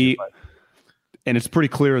the key, and it's pretty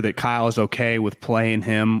clear that Kyle is okay with playing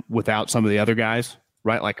him without some of the other guys.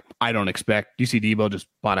 Right? Like, I don't expect. You see, Debo just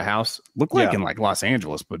bought a house. Looked like in, like, Los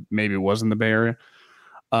Angeles, but maybe it was in the Bay Area.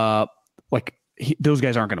 Those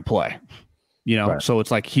guys aren't going to play, right. So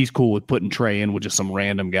it's like he's cool with putting Trey in with just some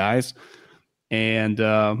random guys. And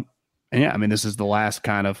I mean, this is the last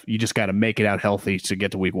kind of, you just got to make it out healthy to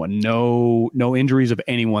get to week 1. No injuries of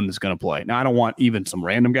anyone that's going to play. Now, I don't want even some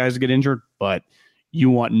random guys to get injured, but you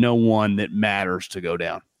want no one that matters to go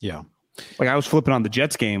down. Yeah. Like, I was flipping on the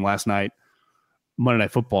Jets game last night, Monday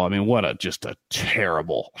Night Football. I mean, just a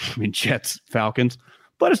terrible, Jets, Falcons.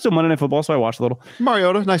 But it's still Monday Night Football, so I watched a little.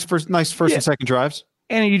 Mariota, nice first and second drives.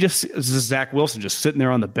 And you just, Zach Wilson just sitting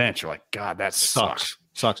there on the bench. You're like, God, that sucks.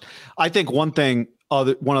 I think one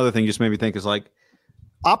other thing just made me think is, like,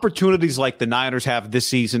 opportunities like the Niners have this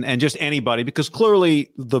season, and just anybody, because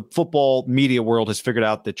clearly the football media world has figured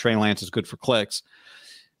out that Trey Lance is good for clicks.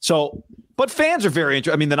 So, but fans are very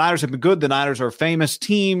interested. I mean, the Niners have been good. The Niners are a famous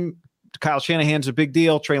team. Kyle Shanahan's a big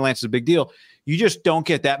deal. Trey Lance is a big deal. You just don't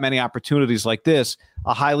get that many opportunities like this,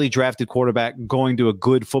 a highly drafted quarterback going to a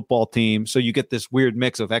good football team. So you get this weird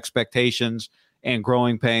mix of expectations and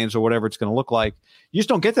growing pains, or whatever it's going to look like. You just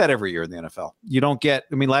don't get that every year in the NFL. You don't get,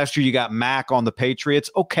 last year you got Mac on the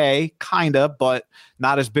Patriots. Okay, kind of, but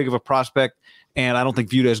not as big of a prospect. And I don't think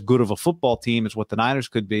viewed as good of a football team as what the Niners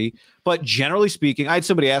could be. But generally speaking, I had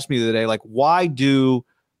somebody ask me the other day, like, why do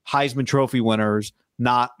Heisman Trophy winners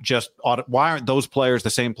why aren't those players the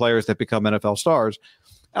same players that become NFL stars?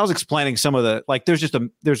 I was explaining some of the, like, there's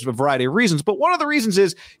a variety of reasons, but one of the reasons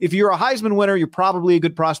is if you're a Heisman winner, you're probably a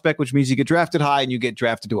good prospect, which means you get drafted high and you get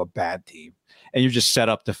drafted to a bad team and you're just set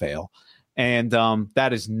up to fail. And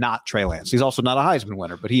that is not Trey Lance. He's also not a Heisman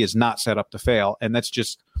winner, but he is not set up to fail. And that's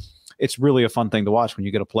just, it's really a fun thing to watch when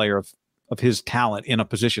you get a player of his talent in a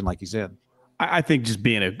position like he's in. I think just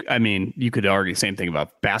being you could argue the same thing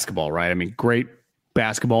about basketball, right? I mean, great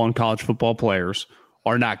basketball and college football players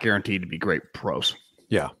are not guaranteed to be great pros.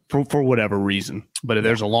 Yeah. For whatever reason. But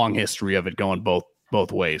there's a long history of it going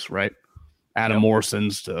both ways, right? Adam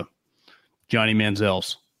Morrison's to Johnny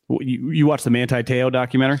Manziel's. You watched the Manti Te'o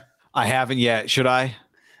documentary? I haven't yet. Should I?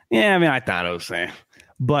 Yeah, I mean, I thought I was saying.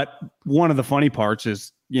 But one of the funny parts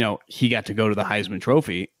is, he got to go to the Heisman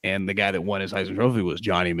Trophy, and the guy that won his Heisman Trophy was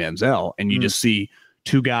Johnny Manziel. And you just see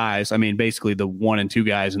two guys. I mean, basically the 1 and 2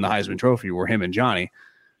 guys in the Heisman Trophy were him and Johnny.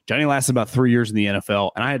 Johnny lasted about 3 years in the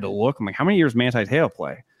NFL, and I had to look. I'm like, how many years Manti Te'o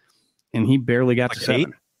play? And he barely got to 7. 8?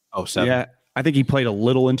 Oh, 7. Yeah, I think he played a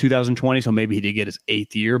little in 2020, so maybe he did get his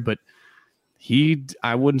 8th year, but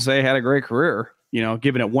I wouldn't say had a great career.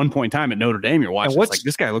 Given at one point in time at Notre Dame, you're watching, it's like,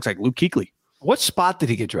 this guy looks like Luke Kuechly. What spot did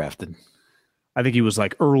he get drafted? I think he was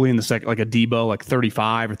like early in the second, like a Debo, like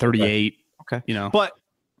 35 or 38. Okay. But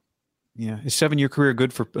yeah, is 7-year career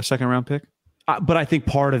good for a second round pick? But I think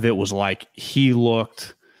part of it was like he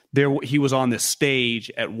looked there. He was on this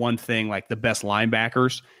stage at one thing, like the best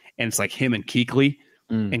linebackers, and it's like him and Kuechly.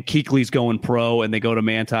 And Kuechly's going pro, and they go to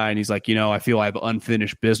Manti, and he's like, I feel I have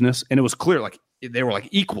unfinished business. And it was clear, like they were like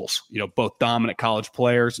equals, both dominant college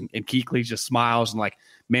players. And Kuechly just smiles, and like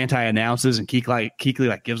Manti announces, and Kuechly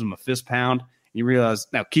like gives him a fist pound. And you realize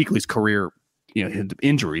now Kuechly's career, had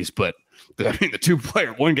injuries, but the two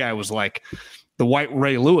player, one guy was like the white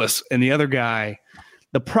Ray Lewis, and the other guy,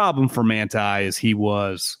 the problem for Manti is he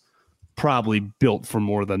was probably built for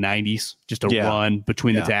more of the 90s, just a run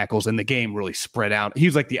between the tackles, and the game really spread out. He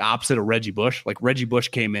was like the opposite of Reggie Bush. Like Reggie Bush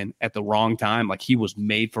came in at the wrong time. Like he was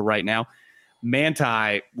made for right now.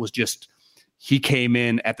 Manti was he came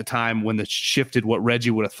in at the time when the shifted what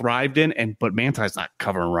Reggie would have thrived in, but Manti's not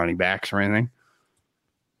covering running backs or anything.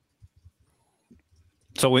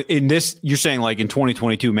 So in this, you're saying like in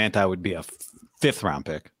 2022, Manti would be a 5th round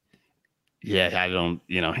pick. Yeah, I don't,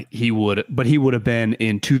 he would, but he would have been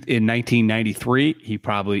in 1993. He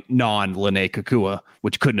probably non-Lene Kakua,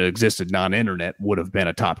 which couldn't have existed non-internet, would have been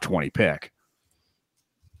a top 20 pick.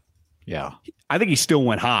 Yeah. I think he still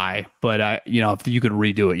went high, but if you could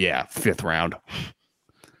redo it, 5th round.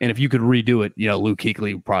 And if you could redo it, Luke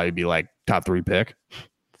Kuechly would probably be like top 3 pick.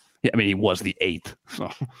 Yeah, I mean, he was the 8th. So.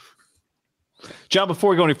 John, before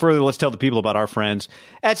we go any further, let's tell the people about our friends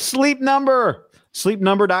at Sleep Number.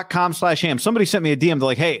 SleepNumber.com/ham. Somebody sent me a DM. They're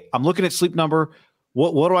like, hey, I'm looking at Sleep Number.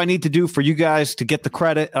 What do I need to do for you guys to get the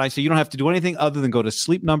credit? And I say, you don't have to do anything other than go to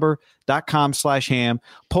sleepnumber.com/ham,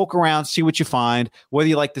 poke around, see what you find. Whether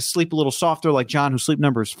you like to sleep a little softer like John, whose Sleep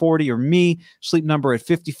Number is 40, or me, Sleep Number at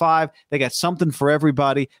 55. They got something for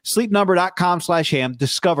everybody. Sleepnumber.com/ham.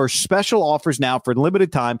 Discover special offers now for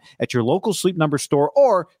limited time at your local Sleep Number store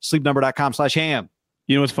or sleepnumber.com/ham.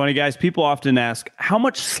 You know what's funny, guys? People often ask, how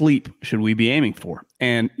much sleep should we be aiming for?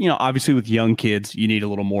 And, obviously with young kids, you need a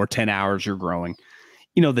little more. 10 hours, you're growing.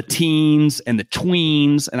 The teens and the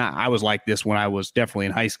tweens, and I was like this when I was definitely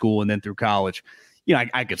in high school and then through college.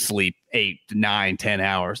 I could sleep 8 to 9, 10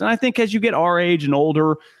 hours. And I think as you get our age and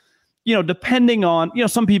older, depending on,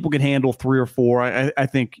 some people can handle 3 or 4. I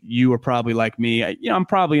think you are probably like me. I'm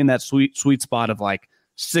probably in that sweet spot of like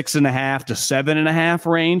 6.5 to 7.5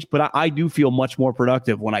 range, but I do feel much more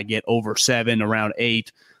productive when I get over 7, around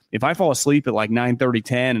 8. If I fall asleep at like 9:30,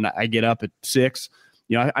 10, and I get up at 6,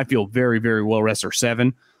 I feel very, very well rested, or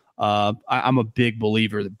 7. I'm a big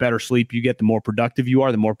believer that better sleep you get, the more productive you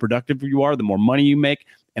are. The more productive you are, the more money you make.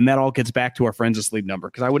 And that all gets back to our friends at Sleep Number,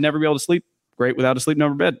 because I would never be able to sleep great without a Sleep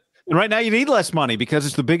Number bed. And right now you need less money because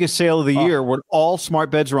it's the biggest sale of the year where all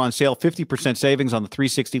smart beds are on sale. 50% savings on the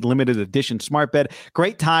 360 limited edition smart bed.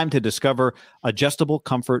 Great time to discover adjustable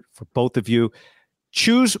comfort for both of you.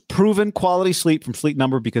 Choose proven quality sleep from Sleep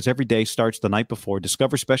Number, because every day starts the night before.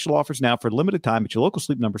 Discover special offers now for limited time at your local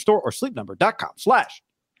Sleep Number store or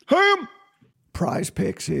sleepnumber.com/ham. Prize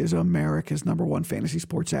Picks is America's #1 fantasy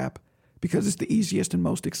sports app because it's the easiest and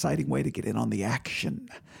most exciting way to get in on the action.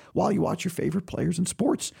 While you watch your favorite players in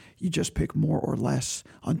sports, you just pick more or less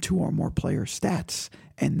on 2 or more player stats,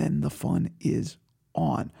 and then the fun is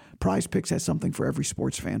on. Prize Picks has something for every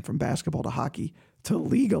sports fan, from basketball to hockey to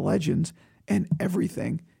League of Legends and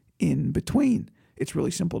everything in between. It's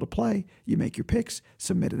really simple to play. You make your picks,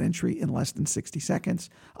 submit an entry in less than 60 seconds.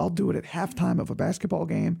 I'll do it at halftime of a basketball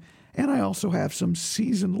game, and I also have some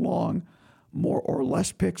season-long more or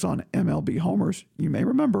less picks on MLB homers. You may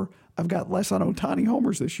remember, I've got less on Ohtani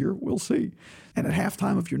homers this year. We'll see. And at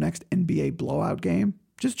halftime of your next NBA blowout game,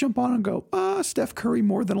 just jump on and go, Steph Curry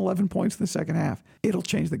more than 11 points in the second half. It'll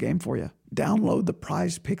change the game for you. Download the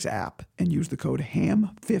Prize Picks app and use the code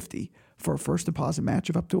HAM50 for a first deposit match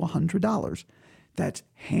of up to $100. That's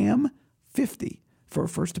HAM50 for a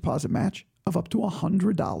first deposit match of up to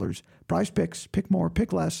 $100. Prize Picks, pick more,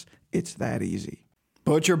 pick less. It's that easy.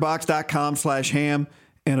 ButcherBox.com/ham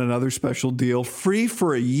and another special deal. Free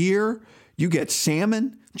for a year. You get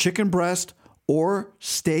salmon, chicken breast, or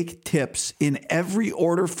steak tips in every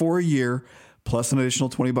order for a year, plus an additional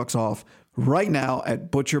 $20 off right now at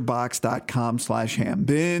ButcherBox.com/ham.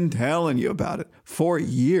 Been telling you about it for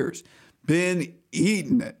years. Been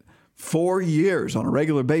eating it for years on a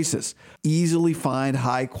regular basis. Easily find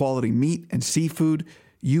high-quality meat and seafood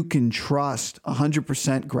you can trust.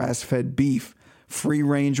 100% grass-fed beef,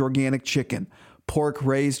 free-range organic chicken, pork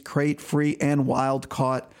raised crate-free and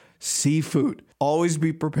wild-caught seafood. Always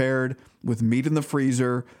be prepared with meat in the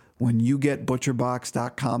freezer when you get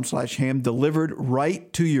ButcherBox.com/ham delivered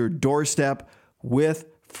right to your doorstep with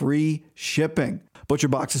free shipping.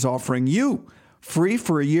 ButcherBox is offering you free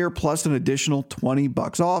for a year plus an additional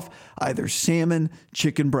 $20 off either salmon,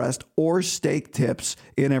 chicken breast, or steak tips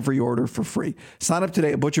in every order for free. Sign up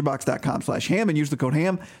today at ButcherBox.com/ham and use the code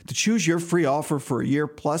HAM to choose your free offer for a year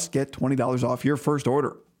plus get $20 off your first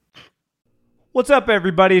order. What's up,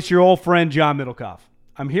 everybody? It's your old friend, John Middlecoff.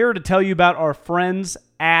 I'm here to tell you about our friends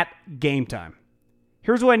at Game Time.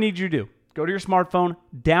 Here's what I need you to do. Go to your smartphone,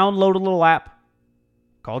 download a little app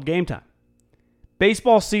called Game Time.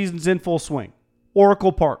 Baseball season's in full swing.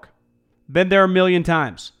 Oracle Park. Been there a million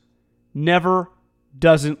times. Never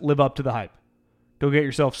doesn't live up to the hype. Go get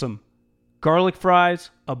yourself some garlic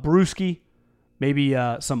fries, a brewski, maybe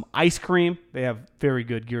some ice cream. They have very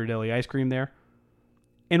good Ghirardelli ice cream there.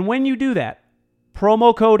 And when you do that,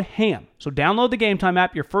 promo code HAM. So download the Game Time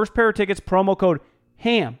app. Your first pair of tickets, promo code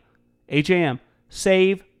HAM, H-A-M,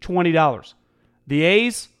 save $20. The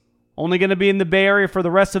A's, only going to be in the Bay Area for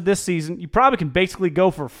the rest of this season. You probably can basically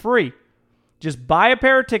go for free. Just buy a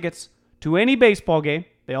pair of tickets to any baseball game.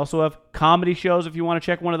 They also have comedy shows if you want to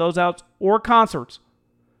check one of those out, or concerts.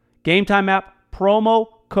 Game Time app, promo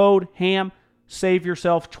code HAM, save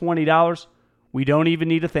yourself $20. We don't even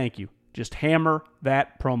need a thank you. Just hammer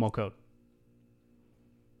that promo code.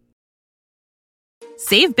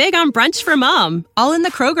 Save big on brunch for mom, all in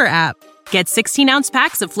the Kroger app. Get 16-ounce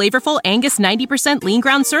packs of flavorful Angus 90% lean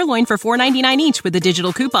ground sirloin for $4.99 each with a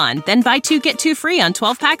digital coupon. Then buy 2, get 2 free on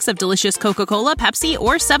 12 packs of delicious Coca-Cola, Pepsi,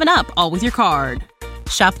 or 7-Up, all with your card.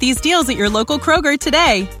 Shop these deals at your local Kroger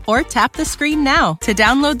today, or tap the screen now to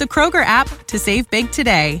download the Kroger app to save big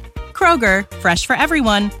today. Kroger, fresh for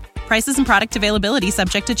everyone. Prices and product availability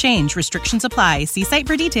subject to change. Restrictions apply. See site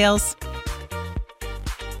for details.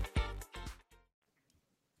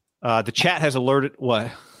 The chat has alerted what?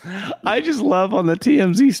 I just love on the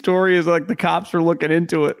TMZ story is like the cops are looking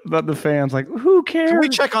into it, but the fans like, who cares? Can we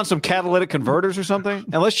check on some catalytic converters or something?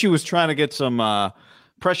 Unless she was trying to get some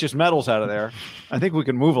precious metals out of there, I think we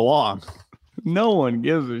can move along. No one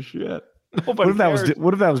gives a shit. Nobody cares.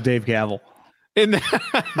 What if that was Dave Cavill?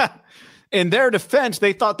 In their defense,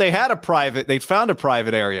 they thought they found a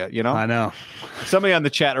private area, you know? I know. Somebody on the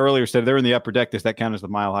chat earlier said they're in the upper deck. Does that count as the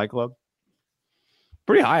Mile High Club?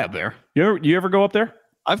 Pretty high up there. You ever go up there?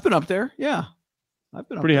 I've been up there. Yeah. I've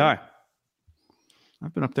been up pretty there. high.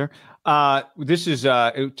 I've been up there. This is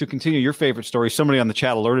to continue your favorite story. Somebody on the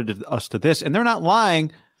chat alerted us to this, and they're not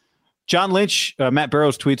lying. John Lynch, Matt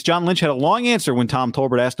Barrows tweets, John Lynch had a long answer when Tom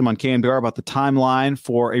Tolbert asked him on KNBR about the timeline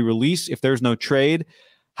for a release if there's no trade.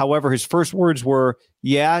 However, his first words were,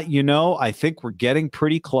 I think we're getting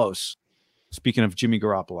pretty close. Speaking of Jimmy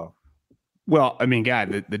Garoppolo. Well, I mean,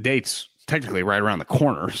 God, the date's technically right around the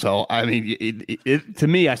corner. So, I mean, it to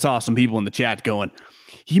me, I saw some people in the chat going,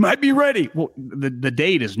 he might be ready. Well, the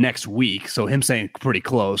date is next week. So him saying pretty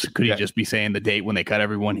close. Could he just be saying the date when they cut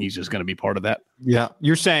everyone? He's just going to be part of that. Yeah.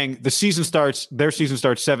 You're saying their season starts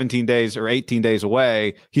 17 days or 18 days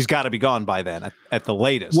away. He's got to be gone by then at the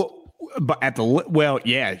latest.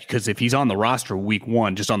 Yeah, because if he's on the roster week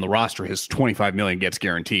 1, just on the roster, his $25 million gets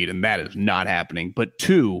guaranteed, and that is not happening. But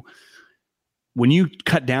 2, when you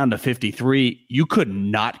cut down to 53, you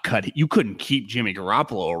couldn't keep Jimmy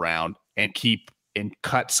Garoppolo around and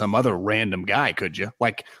cut some other random guy, could you?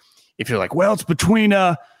 Like, if you're like, well, it's between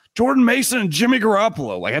Jordan Mason and Jimmy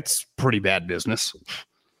Garoppolo, like that's pretty bad business.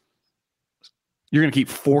 You're going to keep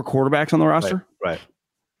 4 quarterbacks on the roster? Right.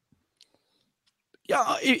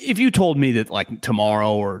 Yeah, if you told me that like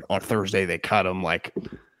tomorrow or on Thursday they cut him, like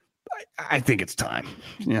I think it's time.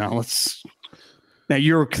 You know, Now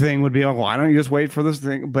your thing would be, oh, why don't you just wait for this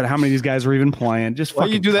thing? But how many of these guys are even playing? Just why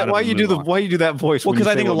you do that? Why you do that voice? Well, because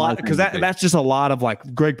I think a lot because that's just a lot of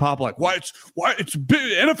like Greg Pop, like why it's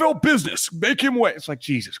NFL business. Make him wait. It's like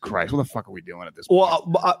Jesus Christ, what the fuck are we doing at this point?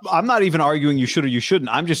 Well, I'm not even arguing you should or you shouldn't.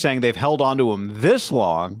 I'm just saying they've held on to him this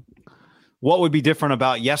long. What would be different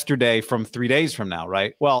about yesterday from 3 days from now,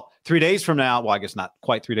 right? Well, 3 days from now, well, I guess not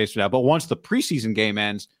quite 3 days from now, but once the preseason game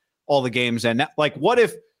ends, all the games end. Like, what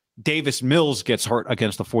if Davis Mills gets hurt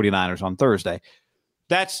against the 49ers on Thursday?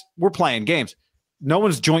 We're playing games. No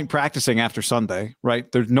one's joint practicing after Sunday,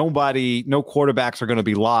 right? There's no quarterbacks are going to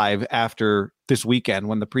be live after this weekend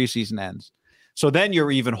when the preseason ends. So then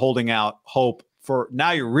you're even holding out hope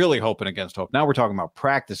now you're really hoping against hope. Now we're talking about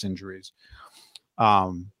practice injuries.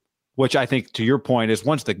 Which I think, to your point, is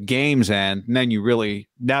once the games end, and then you really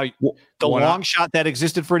long shot that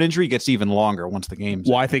existed for an injury gets even longer once the games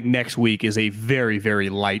end. I think next week is a very, very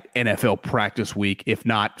light NFL practice week. If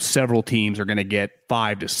not, several teams are going to get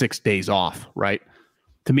 5 to 6 days off, right?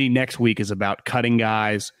 To me, next week is about cutting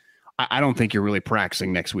guys. I don't think you're really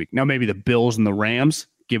practicing next week. Now, maybe the Bills and the Rams,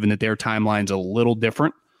 given that their timeline's a little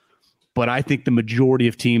different. But I think the majority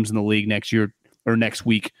of teams in the league next year or next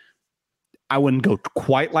week, I wouldn't go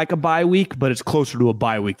quite like a bye week, but it's closer to a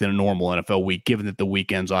bye week than a normal NFL week, given that the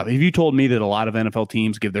weekend's off. If you told me that a lot of NFL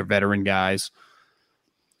teams give their veteran guys,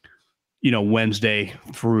 Wednesday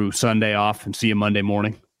through Sunday off and see you Monday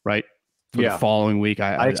morning, right? For the following week,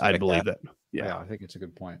 I'd believe that. Yeah, I think it's a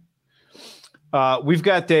good point. We've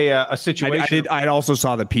got a situation. I also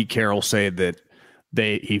saw that Pete Carroll say that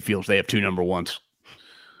he feels they have 2 number ones.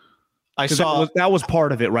 I saw that was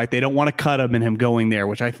part of it, right? They don't want to cut him and him going there,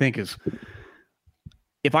 which I think is.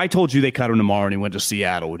 If I told you they cut him tomorrow and he went to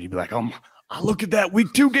Seattle, would you be like, I look at that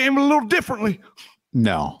week 2 game a little differently?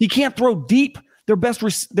 No. He can't throw deep. Their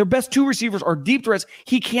best 2 receivers are deep threats.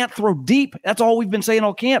 He can't throw deep. That's all we've been saying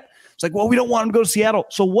all camp. It's like, well, we don't want him to go to Seattle.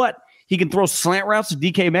 So what? He can throw slant routes to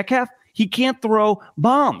DK Metcalf. He can't throw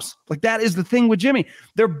bombs. Like, that is the thing with Jimmy.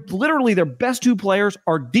 They're literally their best 2 players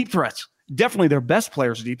are deep threats. Definitely their best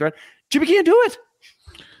players are deep threat. Jimmy can't do it.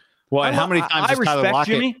 Well, and how many times does Tyler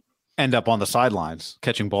Lockett Jimmy end up on the sidelines,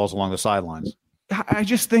 catching balls along the sidelines? I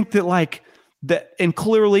just think that and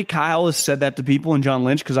clearly Kyle has said that to people and John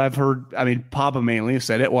Lynch, because I've heard, Papa mainly has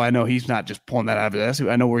said it. Well, I know he's not just pulling that out of his ass.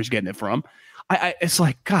 I know where he's getting it from. It's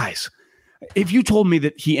like, guys, if you told me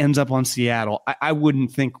that he ends up on Seattle, I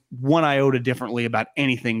wouldn't think one iota differently about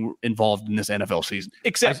anything involved in this NFL season,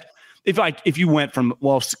 except if you went from,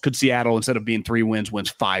 could Seattle, instead of being 3 wins, wins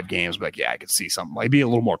 5 games, like, yeah, I could see something like be a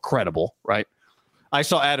little more credible, right? I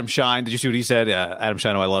saw Adam Shine. Did you see what he said? Adam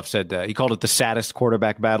Shine, who I love, said he called it the saddest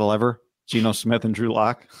quarterback battle ever. Geno Smith and Drew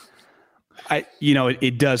Lock.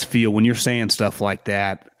 It does feel when you're saying stuff like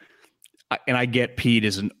that, and I get Pete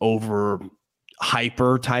is an over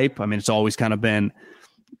hyper type. It's always kind of been.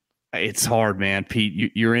 It's hard, man.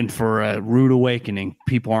 Pete, you're in for a rude awakening.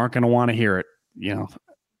 People aren't going to want to hear it.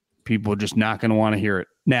 People are just not going to want to hear it.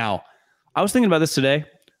 Now, I was thinking about this today.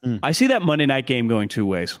 I see that Monday night game going 2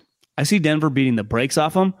 ways. I see Denver beating the brakes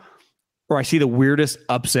off them, or I see the weirdest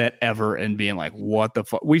upset ever and being like, what the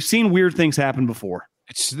fuck? We've seen weird things happen before.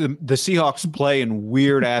 It's the Seahawks play in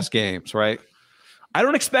weird-ass games, right? I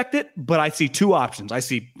don't expect it, but I see 2 options. I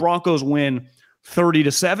see Broncos win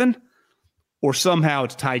 30-7, or somehow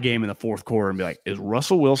it's a tie game in the 4th quarter and be like, is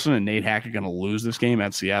Russell Wilson and Nate Hackett going to lose this game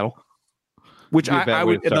at Seattle? Which I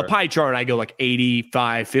would, in the pie chart, I go like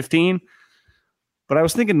 85-15. But I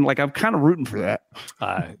was thinking, like, I'm kind of rooting for that.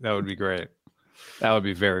 That would be great. That would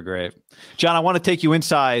be very great. John, I want to take you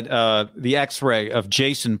inside the X-ray of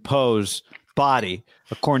Jason Poe's body.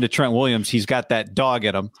 According to Trent Williams, he's got that dog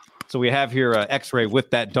in him. So we have here an X-ray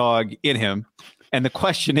with that dog in him. And the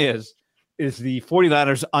question is the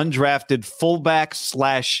 49ers undrafted fullback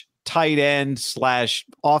 / tight end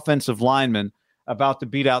 / offensive lineman about to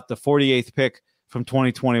beat out the 48th pick from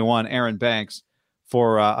 2021, Aaron Banks,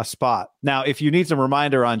 for a spot. Now, if you need some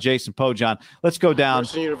reminder on Jason Poe, John, let's go down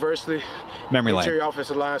Princeton University, memory lane. Interior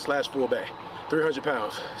offensive line / fullback, 300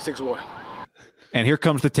 pounds, 6'1". And here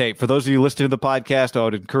comes the tape. For those of you listening to the podcast, I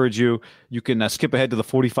would encourage you can skip ahead to the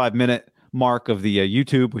 45-minute mark of the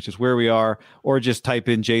YouTube, which is where we are, or just type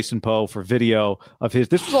in Jason Poe for video of his.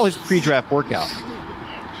 This was all his pre-draft workout.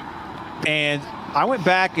 And I went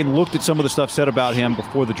back and looked at some of the stuff said about him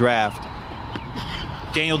before the draft.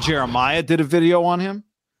 Daniel Jeremiah did a video on him.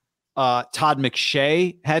 Todd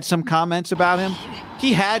McShay had some comments about him.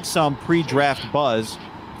 He had some pre-draft buzz.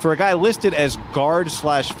 For a guy listed as guard /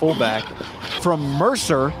 fullback from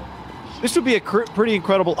Mercer, this would be a pretty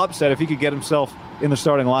incredible upset if he could get himself in the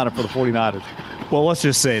starting lineup for the 49ers. Well, let's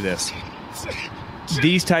just say this.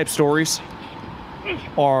 These type stories,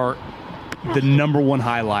 are the number one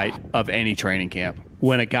highlight of any training camp.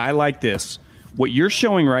 When a guy like this, what you're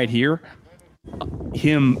showing right here,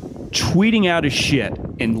 him tweeting out his shit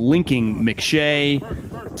and linking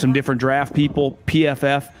McShay, some different draft people,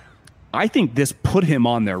 PFF, I think this put him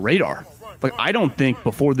on their radar. Like, I don't think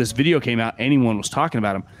before this video came out, anyone was talking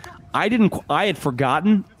about him. I had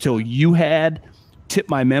forgotten till you had tipped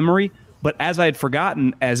my memory, but as I had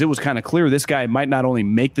forgotten, as it was kind of clear this guy might not only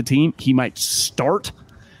make the team, he might start.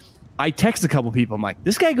 I texted a couple people. I'm like,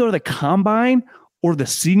 this guy go to the Combine or the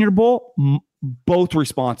Senior Bowl? Both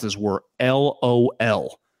responses were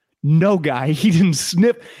LOL. No guy. He didn't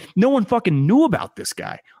sniff. No one fucking knew about this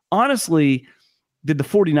guy. Honestly, did the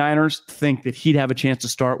 49ers think that he'd have a chance to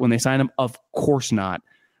start when they signed him? Of course not.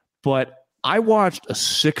 But I watched a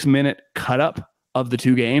 6-minute cut up of the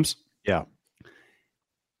two games. Yeah.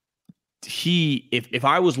 If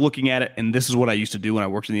I was looking at it, and this is what I used to do when I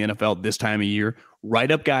worked in the NFL this time of year,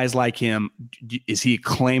 write up guys like him. Is he a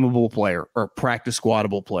claimable player or a practice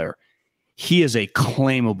squadable player? He is a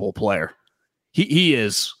claimable player. He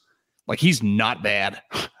is, like, he's not bad.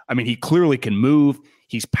 I mean, he clearly can move.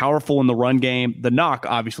 He's powerful in the run game. The knock,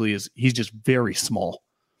 obviously, is he's just very small.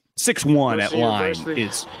 6'1" at line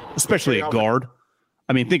is, especially at guard.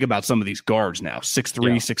 I mean, think about some of these guards now,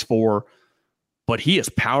 6'3", 6'4", but he is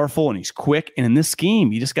powerful and he's quick. And in this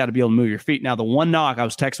scheme, you just got to be able to move your feet. Now, the one knock, I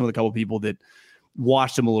was texting with a couple of people that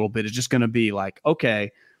watched him a little bit, is just going to be like,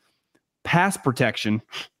 okay, pass protection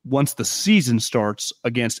once the season starts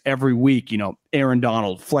against every week, Aaron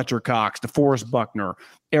Donald, Fletcher Cox, DeForest Buckner,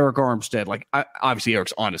 Eric Armstead. Like, obviously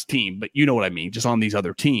Eric's on his team, but you know what I mean, just on these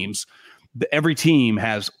other teams. Every team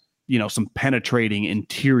has, some penetrating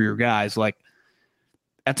interior guys. Like,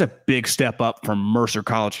 that's a big step up from Mercer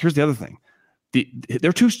College. Here's the other thing.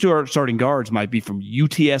 Their two starting guards might be from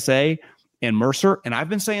UTSA and Mercer, and I've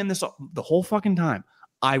been saying this the whole fucking time.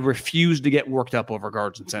 I refuse to get worked up over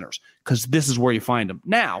guards and centers because this is where you find them.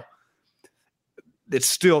 Now,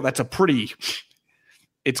 it's going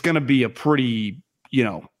to be a pretty,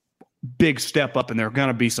 big step up, and there are going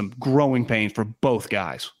to be some growing pains for both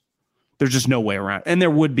guys. There's just no way around. And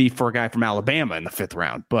there would be for a guy from Alabama in the 5th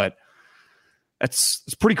round, but it's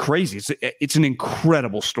pretty crazy. It's an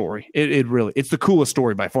incredible story. It really, it's the coolest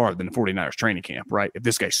story by far than the 49ers training camp, right? If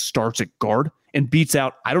this guy starts at guard and beats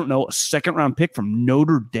out, I don't know, a 2nd-round pick from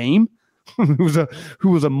Notre Dame, who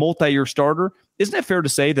was a multi-year starter. Isn't it fair to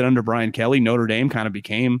say that under Brian Kelly, Notre Dame kind of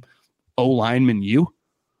became O-lineman U?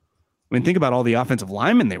 I mean, think about all the offensive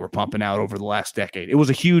linemen they were pumping out over the last decade. It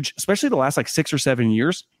was a huge, especially the last 6 or 7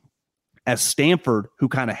 years, as Stanford, who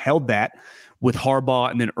kind of held that with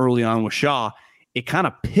Harbaugh and then early on with Shaw, it kind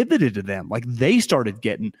of pivoted to them. Like, they started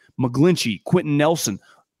getting McGlinchey, Quentin Nelson,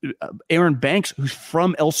 Aaron Banks, who's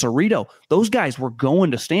from El Cerrito. Those guys were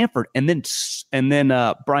going to Stanford, and then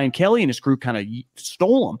Brian Kelly and his crew kind of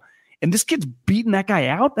stole them. And this kid's beating that guy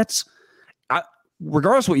out. That's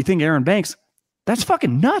regardless of what you think, Aaron Banks, that's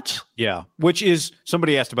fucking nuts. Yeah, which is,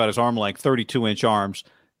 somebody asked about his arm length, 32-inch arms.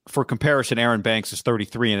 For comparison, Aaron Banks is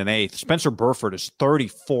 33 and an eighth. Spencer Burford is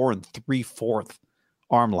 34 and 3/4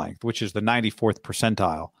 arm length, which is the 94th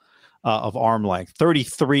percentile of arm length.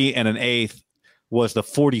 33 and an eighth was the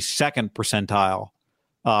 42nd percentile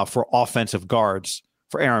for offensive guards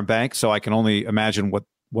for Aaron Banks. So I can only imagine what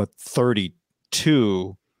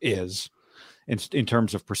 32 is in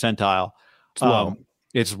terms of percentile. It's low.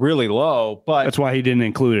 It's really low, but that's why he didn't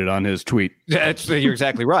include it on his tweet. You're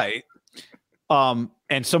exactly right.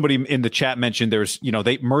 And somebody in the chat mentioned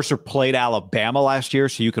Mercer played Alabama last year,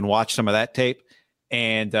 so you can watch some of that tape.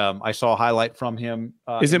 And I saw a highlight from him.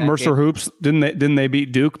 Is it Mercer game. Hoops? Didn't they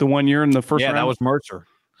beat Duke the one year in the first round? Yeah, that was Mercer.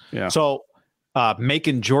 Yeah. So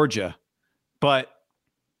Macon, Georgia. But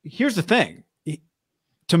here's the thing: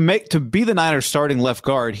 to be the Niners starting left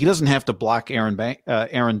guard, he doesn't have to block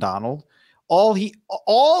Aaron Donald. All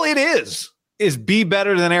it is be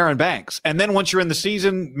better than Aaron Banks. And then once you're in the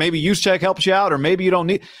season, maybe Juszczyk helps you out, or maybe you don't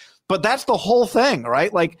need. But that's the whole thing,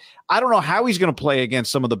 right? Like, I don't know how he's going to play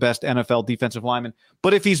against some of the best NFL defensive linemen.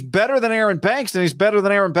 But if he's better than Aaron Banks, then he's better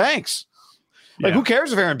than Aaron Banks. Like, who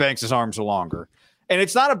cares if Aaron Banks' arms are longer? And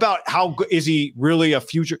it's not about how is he really a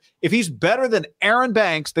future. If he's better than Aaron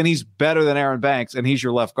Banks, then he's better than Aaron Banks, and he's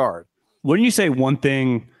your left guard. Wouldn't you say one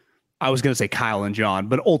thing? I was going to say Kyle and John,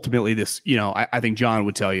 but ultimately this, I think John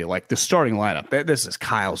would tell you, like, the starting lineup, this is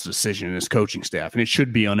Kyle's decision and his coaching staff, and it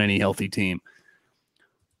should be on any healthy team.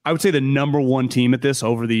 I would say the number one team at this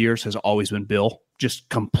over the years has always been Bill. Just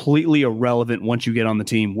completely irrelevant once you get on the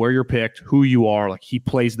team, where you're picked, who you are. Like, he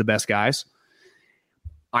plays the best guys.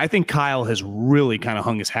 I think Kyle has really kind of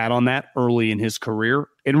hung his hat on that early in his career,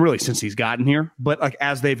 and really since he's gotten here. But like,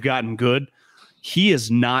 as they've gotten good, he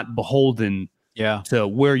is not beholden to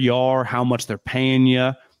where you are, how much they're paying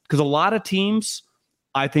you. Because a lot of teams,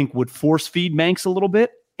 I think, would force feed Banks a little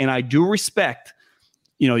bit. And I do respect,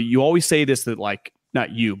 you always say this, that like,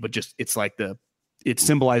 not you, but just it's like it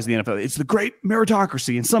symbolizes the NFL. It's the great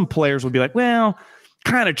meritocracy. And some players would be like, well,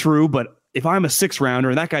 kind of true, but if I'm a 6th rounder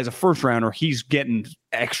and that guy's a 1st rounder, he's getting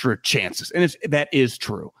extra chances. And that is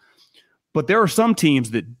true. But there are some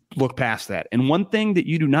teams that look past that. And one thing that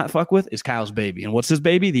you do not fuck with is Kyle's baby. And what's his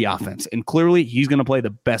baby? The offense. And clearly he's going to play the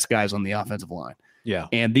best guys on the offensive line. Yeah.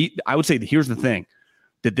 And I would say that here's the thing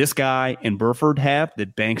that this guy and Burford have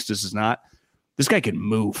that Banks does not. This guy can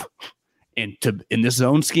move. And in this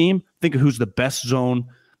zone scheme, think of who's the best zone,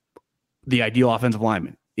 the ideal offensive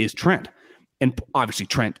lineman is Trent. And obviously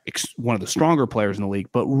Trent, one of the stronger players in the league,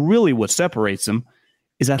 but really what separates them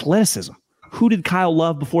is athleticism. Who did Kyle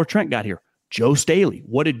love before Trent got here? Joe Staley.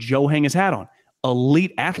 What did Joe hang his hat on?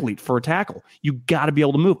 Elite athlete for a tackle. You got to be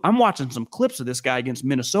able to move. I'm watching some clips of this guy against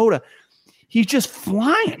Minnesota. He's just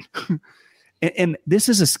flying. and this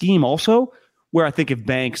is a scheme also where I think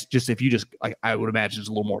I would imagine is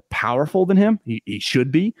a little more powerful than him. He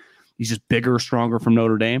should be. He's just bigger, stronger from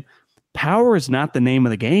Notre Dame. Power is not the name of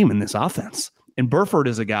the game in this offense. And Burford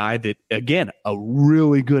is a guy that, again, a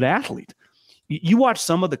really good athlete. You watch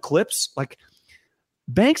some of the clips, like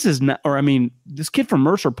Banks is not, this kid from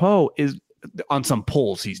Mercer Poe is on some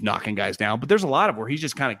pulls, he's knocking guys down, but there's a lot of where he's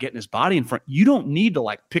just kind of getting his body in front. You don't need to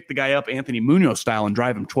like pick the guy up Anthony Munoz style and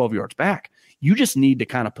drive him 12 yards back. You just need to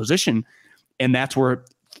kind of position. And that's where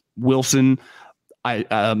Wilson,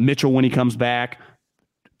 Mitchell, when he comes back,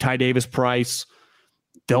 Ty Davis Price,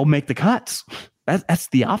 they'll make the cuts. That's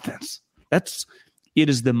the offense. It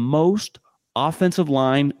is the most offensive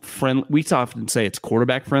line friendly. We often say it's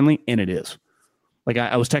quarterback friendly, and it is. Like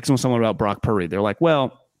I was texting with someone about Brock Purdy. They're like,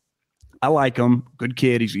 well, I like him. Good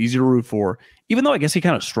kid. He's easy to root for. Even though I guess he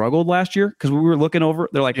kind of struggled last year because we were looking over.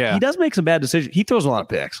 They're like, he does make some bad decisions. He throws a lot of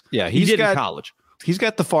picks. Yeah, he did in college. He's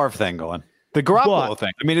got the Favre thing going. The Garoppolo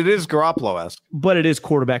thing. It is Garoppolo-esque. But it is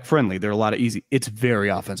quarterback friendly. There are a lot of easy. It's very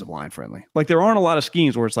offensive line friendly. Like there aren't a lot of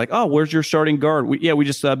schemes where it's like, oh, where's your starting guard? We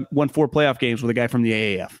just won 4 playoff games with a guy from the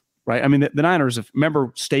AAF. Right? The Niners,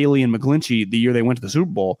 remember Staley and McGlinchey the year they went to the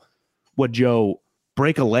Super Bowl, what Joe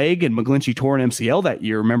break a leg and McGlinchey tore an MCL that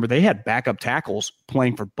year. Remember, they had backup tackles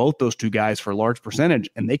playing for both those two guys for a large percentage,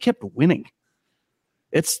 and they kept winning.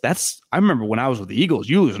 I remember when I was with the Eagles,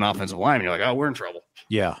 you lose an offensive lineman, you're like, oh, we're in trouble.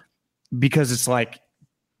 Yeah. Because it's like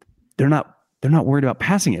they're not worried about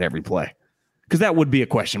passing it every play. Because that would be a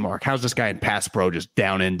question mark. How's this guy in pass pro just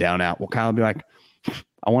down in, down out? Well, Kyle would be like,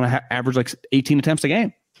 I want to average like 18 attempts a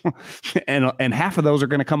game. and half of those are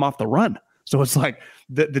going to come off the run. So it's like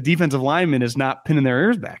the defensive lineman is not pinning their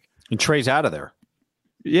ears back. And Trey's out of there.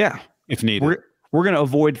 Yeah. If needed. We're going to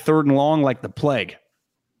avoid 3rd and long like the plague.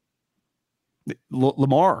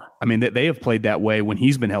 Lamar, they have played that way when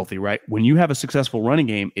he's been healthy, right? When you have a successful running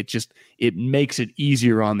game, it makes it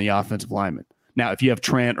easier on the offensive lineman. Now, if you have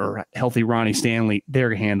Trent or healthy Ronnie Stanley,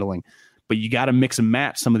 they're handling. But you got to mix and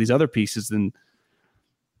match some of these other pieces. Then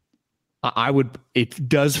it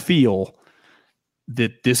does feel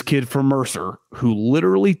that this kid from Mercer, who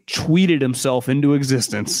literally tweeted himself into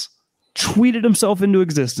existence,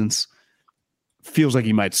 feels like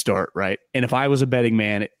he might start, right? And if I was a betting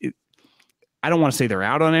man, I don't want to say they're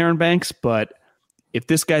out on Aaron Banks, but if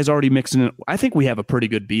this guy's already mixing it, I think we have a pretty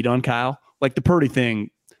good beat on Kyle. Like the Purdy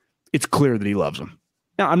thing, it's clear that he loves him.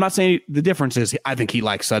 Now, I'm not saying the difference is I think he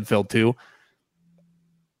likes Sudfeld too.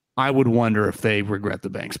 I would wonder if they regret the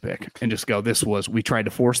Banks pick and just go, we tried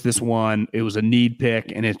to force this one. It was a need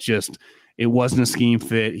pick, and it wasn't a scheme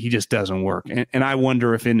fit. He just doesn't work. And I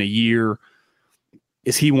wonder if in a year,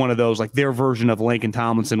 is he one of those, like their version of Laken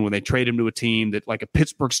Tomlinson, when they trade him to a team that like a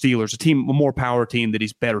Pittsburgh Steelers, a more power team that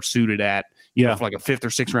he's better suited at, for like a 5th or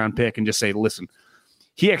 6th round pick, and just say, listen,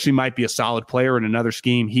 he actually might be a solid player in another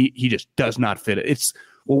scheme. He just does not fit it. It's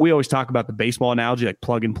what we always talk about, the baseball analogy, like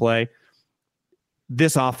plug and play.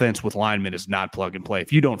 This offense with linemen is not plug and play.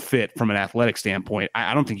 If you don't fit from an athletic standpoint,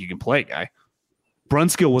 I don't think you can play, guy.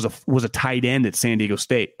 Brunskill was a tight end at San Diego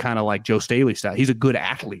State, kind of like Joe Staley style. He's a good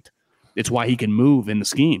athlete. It's why he can move in the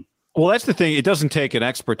scheme. Well, that's the thing. It doesn't take an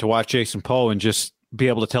expert to watch Jason Poe and just be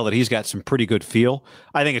able to tell that he's got some pretty good feel.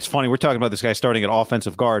 I think it's funny. We're talking about this guy starting at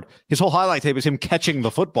offensive guard. His whole highlight tape is him catching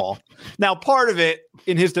the football. Now, part of it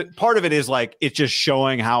is like it's just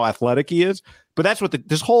showing how athletic he is. But that's what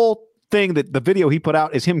this whole thing, that the video he put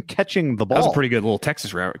out is him catching the ball. That was a pretty good little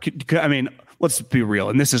Texas route. Let's be real,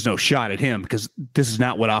 and this is no shot at him because this is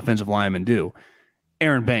not what offensive linemen do.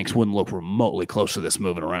 Aaron Banks wouldn't look remotely close to this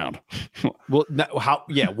moving around. Well,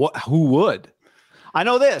 who would? I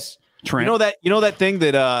know this. Trent. You know that thing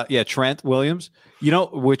that Trent Williams,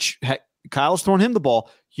 Kyle's thrown him the ball.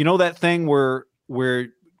 You know that thing where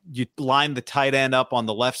you line the tight end up on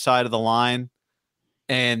the left side of the line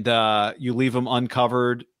and you leave him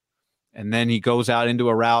uncovered and then he goes out into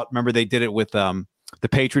a route. Remember they did it with the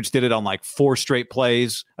Patriots did it on like 4 straight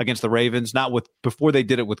plays against the Ravens, before they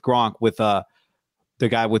did it with Gronk with the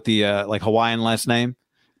guy with the like Hawaiian last name.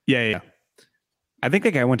 Yeah. I think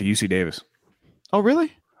that guy went to UC Davis. Oh,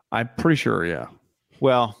 really? I'm pretty sure, yeah.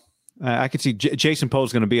 Well, I could see Jason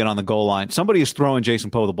Poe's going to be on the goal line. Somebody is throwing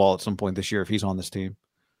Jason Poe the ball at some point this year if he's on this team.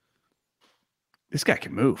 This guy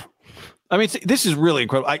can move. I mean, this is really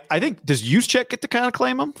incredible. I think, does Juszczyk get to kind of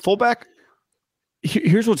claim him, fullback?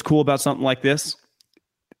 Here's what's cool about something like this.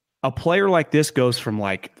 A player like this goes from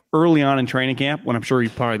like early on in training camp, when I'm sure he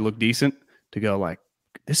probably looked decent, to go like,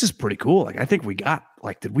 this is pretty cool. Like, I think we got,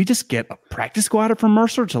 like, did we just get a practice squad from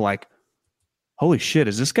Mercer to like, holy shit,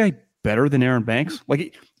 is this guy better than Aaron Banks?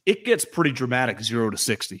 Like, it gets pretty dramatic 0 to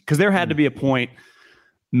 60 because there had to be a point,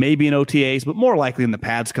 maybe in OTAs, but more likely when the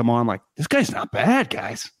pads come on, like, this guy's not bad,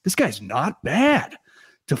 guys. This guy's not bad.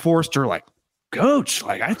 To Forrester, like, coach,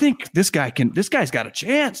 like, I think this guy's got a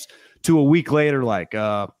chance. To a week later, like,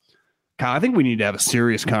 Kyle, I think we need to have a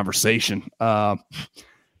serious conversation.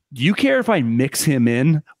 Do you care if I mix him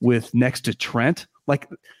in with next to Trent? Like,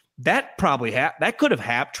 that probably that could have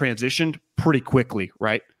transitioned pretty quickly,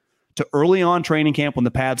 right? To early on training camp when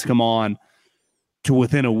the pads come on to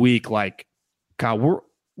within a week, like, Kyle,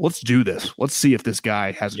 let's do this. Let's see if this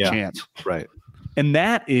guy has a chance. Right. And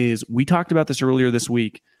that is, we talked about this earlier this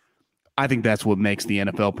week. I think that's what makes the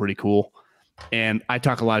NFL pretty cool. And I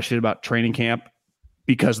talk a lot of shit about training camp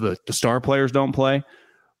because the star players don't play.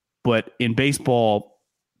 But in baseball,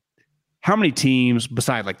 how many teams,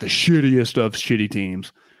 beside like the shittiest of shitty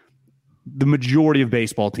teams, the majority of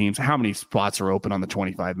baseball teams, how many spots are open on the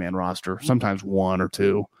 25-man roster? Sometimes 1 or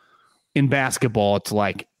 2. In basketball, it's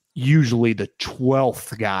like usually the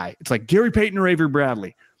 12th guy. It's like Gary Payton or Avery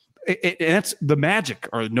Bradley. And that's the Magic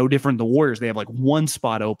are no different than the Warriors. They have like 1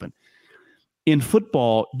 spot open. In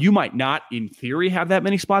football, you might not, in theory, have that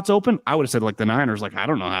many spots open. I would have said like the Niners, like, I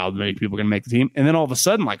don't know how many people are going to make the team. And then all of a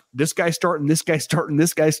sudden, like, this guy's starting, this guy's starting,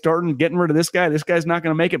 this guy's starting, getting rid of this guy's not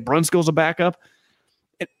going to make it. Brunskill's a backup.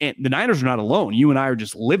 And the Niners are not alone. You and I are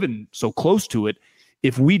just living so close to it.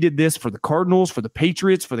 If we did this for the Cardinals, for the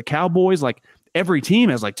Patriots, for the Cowboys, like, every team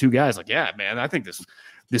has like 2 guys. Like, yeah, man, I think this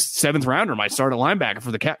 7th rounder might start a linebacker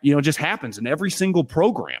for the it just happens in every single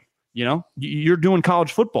program. You're doing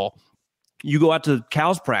college football. You go out to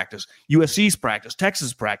Cal's practice, USC's practice,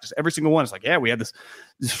 Texas practice, every single one. It's like, yeah, we had this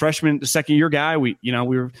freshman, the 2nd-year guy. We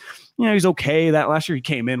were, he's okay. That last year he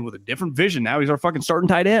came in with a different vision. Now he's our fucking starting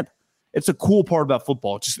tight end. It's a cool part about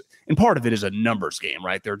football. And part of it is a numbers game,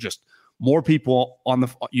 right? There are just more people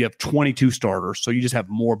you have 22 starters, so you just have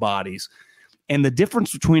more bodies. And the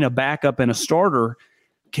difference between a backup and a starter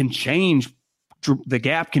can change. The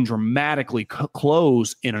gap can dramatically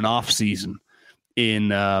close in an off season.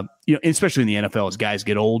 Especially in the NFL as guys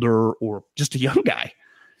get older or just a young guy.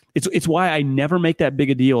 It's why I never make that big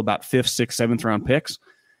a deal about 5th, 6th, 7th round picks,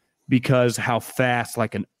 because how fast,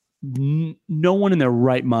 like, no one in their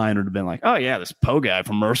right mind would have been like, oh yeah, this Poe guy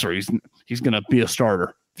from Mercer, he's going to be a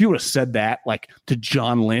starter. If you would have said that like to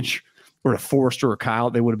John Lynch or to Forrester or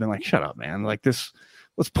Kyle, they would have been like, shut up, man. Like, this,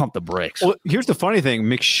 let's pump the brakes. Well, here's the funny thing.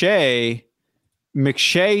 McShay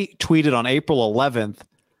tweeted on April 11th,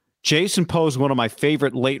 Jason Poe is one of my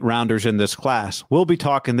favorite late rounders in this class. We'll be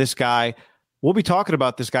talking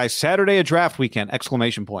about this guy Saturday at draft weekend, ! And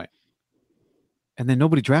then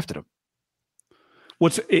nobody drafted him.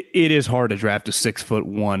 It is hard to draft a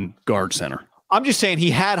 6'1" guard center. I'm just saying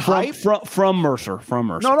he had hype from Mercer.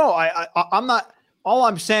 No, I'm not. All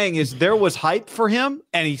I'm saying is there was hype for him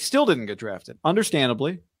and he still didn't get drafted.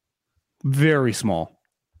 Understandably. Very small.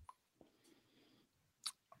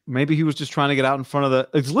 Maybe he was just trying to get out in front of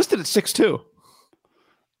it's listed at 6'2".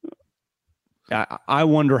 I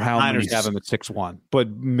wonder how Niners have him at 6'1",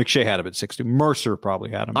 but McShay had him at 6'2". Mercer probably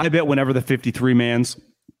had him. I bet whenever the 53-man's,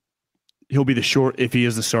 he'll be the short. If he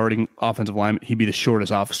is the starting offensive lineman, he'd be the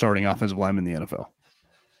shortest starting offensive lineman in the NFL.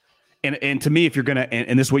 And to me, if you're gonna,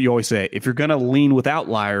 and this is what you always say, if you're gonna lean with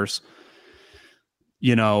outliers,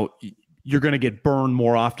 you're gonna get burned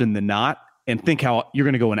more often than not. And think how you're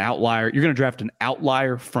going to go an outlier. You're going to draft an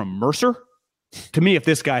outlier from Mercer. To me, if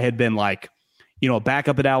this guy had been like, a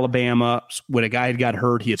backup at Alabama, when a guy had got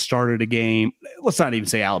hurt, he had started a game. Let's not even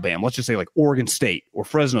say Alabama. Let's just say like Oregon State or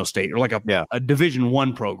Fresno State or like a Division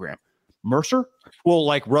I program. Mercer? Well,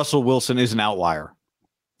 like Russell Wilson is an outlier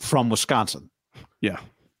from Wisconsin. Yeah.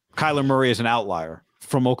 Kyler Murray is an outlier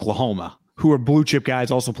from Oklahoma. who are blue chip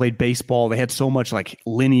guys, also played baseball. They had so much like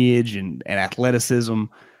lineage and athleticism.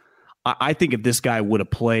 I think if this guy would have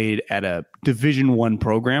played at a Division I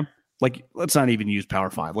program, like let's not even use Power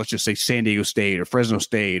 5. Let's just say San Diego State or Fresno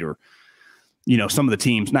State or, some of the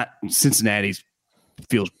teams, not Cincinnati's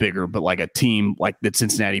feels bigger, but like a team like that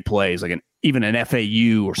Cincinnati plays, like even an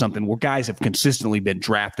FAU or something where guys have consistently been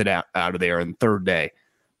drafted out of there in the third day.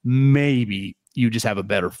 Maybe you just have a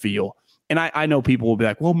better feel. And I know people will be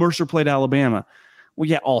like, well, Mercer played Alabama. Well,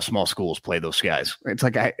 yeah, all small schools play those guys. It's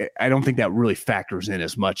like I don't think that really factors in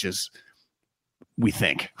as much as we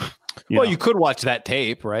think. You could watch that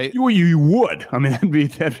tape, right? Well, you would. I mean, that'd be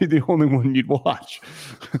the only one you'd watch.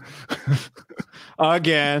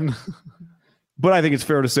 Again. But I think it's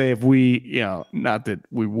fair to say if we, not that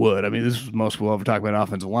we would. I mean, this is most we'll ever talk about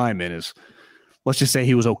offensive linemen is, let's just say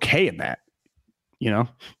he was okay in that,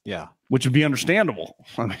 Yeah. Which would be understandable.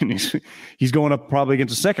 I mean, he's going up probably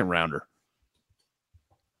against a second rounder.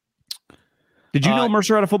 Did you know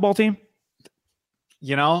Mercer had a football team?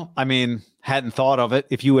 I mean, hadn't thought of it.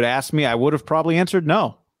 If you would ask me, I would have probably answered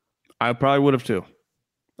no. I probably would have too.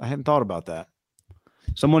 I hadn't thought about that.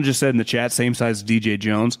 Someone just said in the chat, same size as DJ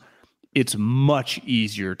Jones. It's much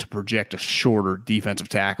easier to project a shorter defensive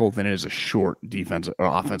tackle than it is a short defensive or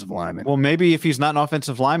offensive lineman. Well, maybe if he's not an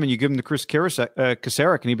offensive lineman, you give him to Chris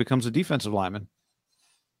Kasarik and he becomes a defensive lineman.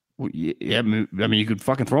 Well, yeah, I mean, you could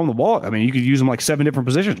fucking throw him the ball. I mean, you could use him like 7 different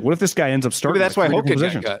positions. What if this guy ends up starting? Maybe that's why Hogan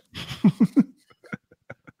got cut.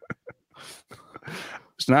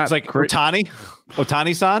 It's not. It's like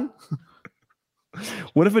Otani-san.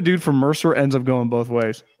 What if a dude from Mercer ends up going both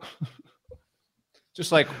ways?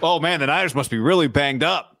 Just like, oh man, the Niners must be really banged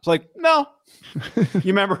up. It's like, no.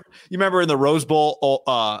 You remember in the Rose Bowl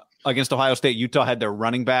against Ohio State, Utah had their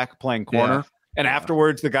running back playing corner. Yeah. And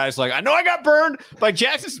afterwards, the guy's like, I know I got burned by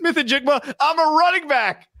Jackson Smith and Jigma. I'm a running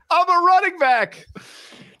back.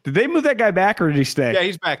 Did they move that guy back or did he stay? Yeah,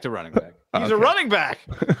 he's back to running back. He's a running back.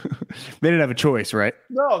 They didn't have a choice, right?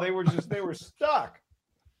 No, they were stuck.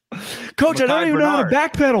 Coach, I don't even know how to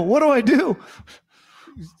backpedal. What do I do?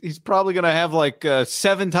 He's probably going to have like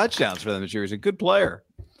 7 touchdowns for them this year. He's a good player.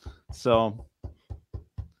 So,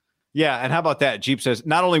 yeah. And how about that? Jeep says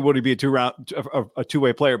not only would he be a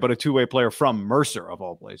two-way player, but a two-way player from Mercer of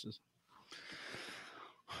all places.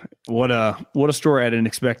 What a story I didn't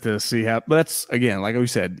expect to see happen. But that's, again, like we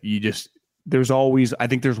said, there's always, I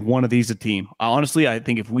think there's one of these a team. Honestly, I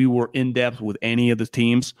think if we were in depth with any of the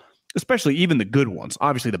teams, especially even the good ones,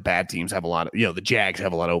 obviously the bad teams have a lot of, the Jags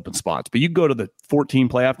have a lot of open spots, but you go to the 14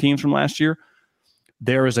 playoff teams from last year,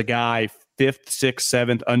 there is a guy 5th, 6th,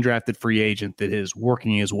 7th undrafted free agent that is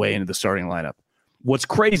working his way into the starting lineup. What's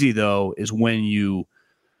crazy though, is when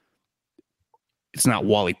it's not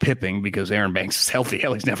Wally Pipping because Aaron Banks is healthy.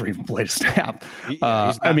 Hell, he's never even played a snap. He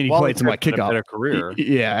played some like kickoff. Better career.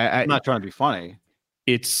 Yeah. I'm not trying to be funny.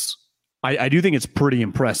 I do think it's pretty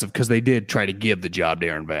impressive because they did try to give the job to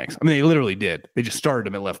Aaron Banks. I mean, they literally did. They just started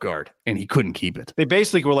him at left guard, and he couldn't keep it. They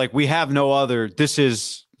basically were like, we have no other.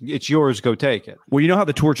 It's yours. Go take it. Well, you know how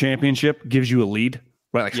the Tour Championship gives you a lead?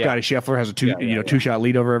 Right, like Scotty Scheffler has a two-shot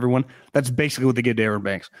lead over everyone. That's basically what they give to Aaron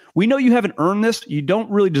Banks. We know you haven't earned this. You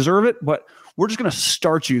don't really deserve it, but we're just going to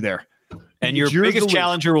start you there. And your biggest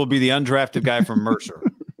challenger will be the undrafted guy from Mercer.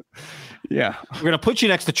 Yeah. We're going to put you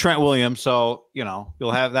next to Trent Williams, so,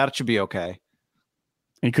 you'll have that. It should be okay. And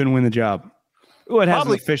he couldn't win the job. Well, it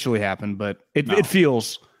hasn't officially happened, but it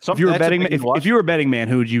feels. If you were a betting man,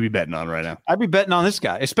 who would you be betting on right now? I'd be betting on this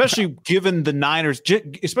guy, especially given the Niners,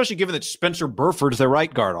 especially given that Spencer Burford is their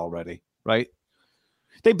right guard already, right?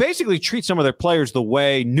 They basically treat some of their players the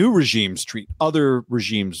way new regimes treat other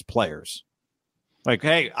regimes' players. Like,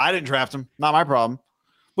 hey, I didn't draft him. Not my problem.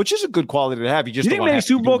 Which is a good quality to have. You think many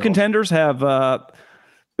Super Bowl contenders have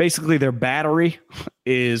basically their battery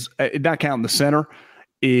is, not counting the center,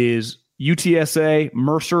 is UTSA,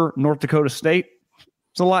 Mercer, North Dakota State.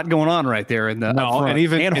 There's a lot going on right there in the and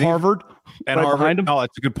Harvard and right Harvard. Behind them. Oh,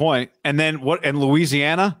 that's a good point. And then what? And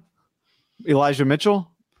Louisiana, Elijah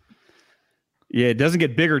Mitchell. Yeah, it doesn't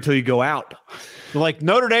get bigger until you go out. Like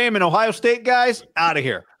Notre Dame and Ohio State guys, out of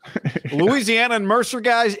here. Louisiana and Mercer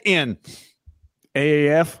guys in.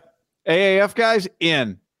 AAF guys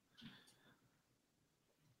in.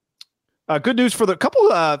 Good news for the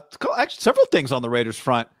actually several things on the Raiders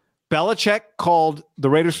front. Belichick called the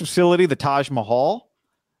Raiders facility the Taj Mahal,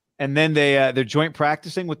 and then they're joint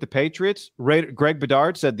practicing with the Patriots. Greg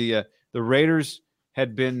Bedard said the Raiders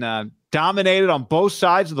had been dominated on both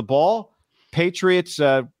sides of the ball. Patriots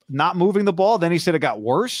not moving the ball. Then he said it got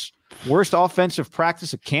worse. Worst offensive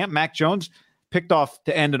practice at camp. Mac Jones picked off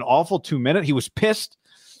to end an awful 2-minute. He was pissed.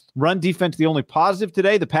 Run defense, the only positive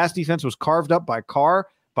today. The pass defense was carved up by Carr,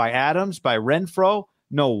 by Adams, by Renfro,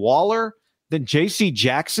 no Waller. Then J.C.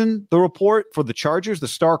 Jackson, the report for the Chargers, the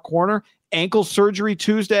star corner, ankle surgery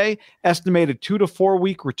Tuesday, estimated 2 to 4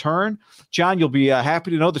 week return. John, you'll be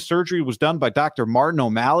happy to know the surgery was done by Dr. Martin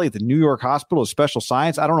O'Malley at the New York Hospital of Special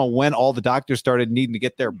Science. I don't know when all the doctors started needing to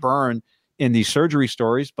get their burn in these surgery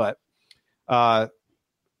stories, but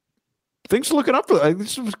things are looking up for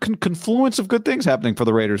this is a confluence of good things happening for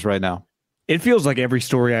the Raiders right now. It feels like every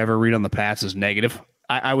story I ever read on the Pats is negative.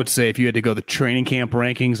 I would say if you had to go the training camp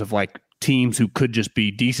rankings of like teams who could just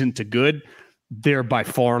be decent to good, they're by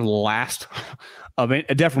far last of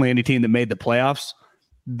definitely any team that made the playoffs.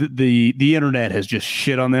 The internet has just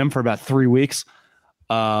shit on them for about 3 weeks.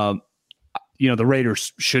 The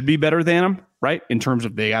Raiders should be better than them, right? In terms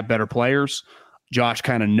of they got better players. Josh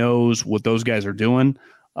kind of knows what those guys are doing.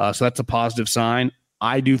 So that's a positive sign.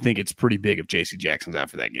 I do think it's pretty big if J.C. Jackson's out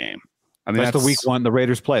for that game. I mean, that's the week one. The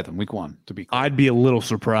Raiders play them week one, to be clear. I'd be a little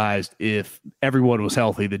surprised if everyone was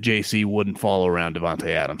healthy that J.C. wouldn't follow around Davante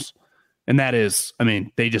Adams. And that is, I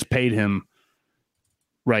mean, they just paid him,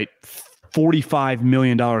 right, $45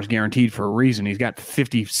 million guaranteed for a reason. He's got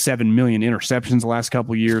 57 million interceptions the last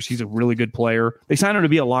couple of years. He's a really good player. They signed him to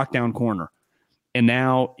be a lockdown corner. And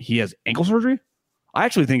now he has ankle surgery? I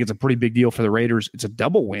actually think it's a pretty big deal for the Raiders. It's a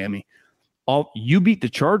double whammy. You beat the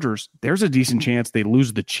Chargers, there's a decent chance they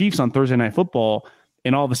lose the Chiefs on Thursday Night Football,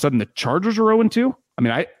 and all of a sudden the Chargers are 0-2. I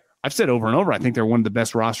mean, I've said over and over, I think they're one of the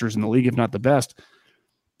best rosters in the league, if not the best.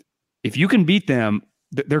 If you can beat them,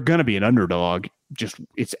 they're going to be an underdog. Just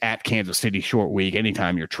it's at Kansas City short week.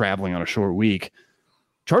 Anytime you're traveling on a short week,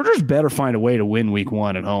 Chargers better find a way to win week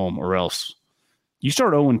one at home, or else you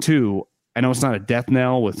start 0-2. I know it's not a death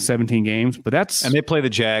knell with 17 games, but and they play the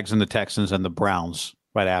Jags and the Texans and the Browns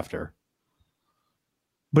right after.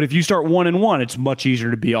 But if you start 1-1, it's much easier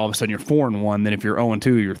to be all of a sudden you're 4-1 than if you're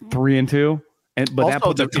 0-2, you're 3-2. But that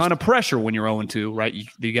puts a ton of pressure when you're 0-2, right?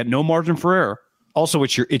 You got no margin for error. Also,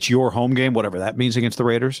 it's your home game, whatever that means against the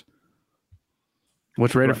Raiders.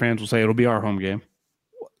 Which Raider fans will say it'll be our home game.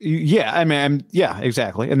 Yeah, I mean, yeah,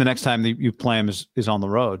 exactly. And the next time you play them is on the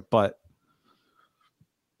road. But,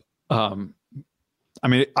 I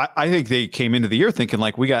mean, I think they came into the year thinking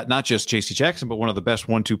like we got not just J.C. Jackson, but one of the best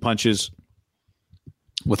 1-2 punches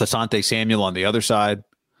with Asante Samuel on the other side.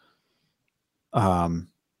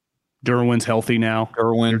 Derwin's healthy now.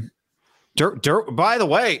 By the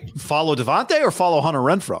way, follow Davante or follow Hunter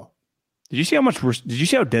Renfro? Did you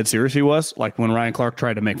see how dead serious he was? Like when Ryan Clark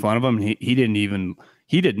tried to make fun of him, he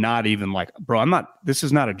did not even like, bro, this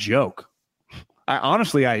is not a joke. I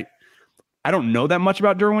don't know that much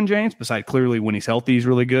about Derwin James, besides clearly when he's healthy, he's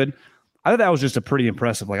really good. I thought that was just a pretty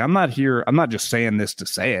impressive. Like, I'm not just saying this to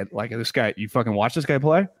say it. Like, this guy, you fucking watch this guy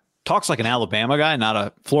play? Talks like an Alabama guy, not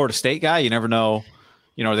a Florida State guy. You never know.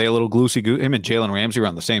 Are they a little gloosey-goosey? Him and Jalen Ramsey were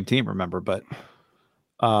on the same team, remember? But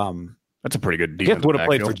that's a pretty good defense. Would have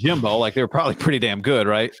played for Jimbo. Like, they were probably pretty damn good,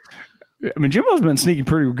 right? I mean, Jimbo's been sneaky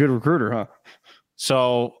pretty good recruiter, huh?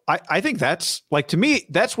 So I think that's, like, to me,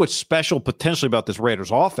 that's what's special potentially about this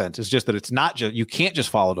Raiders offense is just that it's not just, you can't just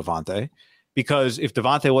follow Davante. Because if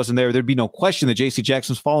Davante wasn't there, there'd be no question that J.C.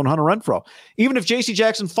 Jackson's following Hunter Renfro. Even if J.C.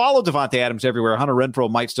 Jackson followed Davante Adams everywhere, Hunter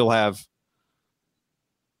Renfro might still have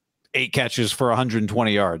 8 catches for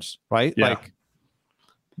 120 yards, right? Yeah. Like,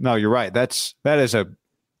 no, you're right. That is a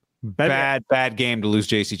bad game to lose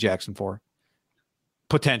J.C. Jackson for.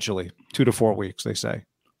 Potentially 2 to 4 weeks, they say.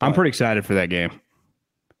 I'm pretty excited for that game.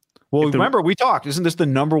 Well, remember, we talked. Isn't this the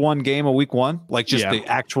number one game of week one? Like, just the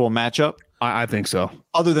actual matchup? I think so.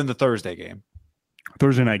 Other than the Thursday game.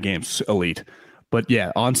 Thursday night game's elite. But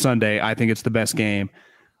yeah, on Sunday, I think it's the best game.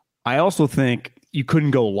 I also think you couldn't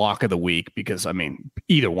go lock of the week because, I mean,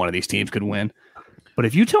 either one of these teams could win. But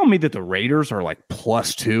if you tell me that the Raiders are like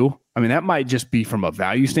 +2, I mean, that might just be from a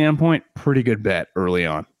value standpoint, pretty good bet early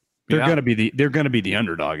on. They're going to be the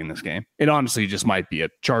underdog in this game. It honestly just might be a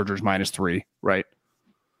Chargers -3, right?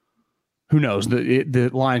 Who knows? The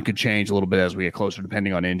line could change a little bit as we get closer,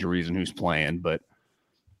 depending on injuries and who's playing. But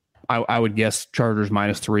I would guess Chargers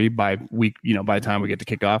 -3 by week. By the time we get to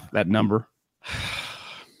kick off, that number.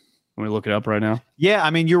 Let me look it up right now. Yeah, I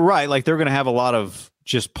mean, you're right. Like they're going to have a lot of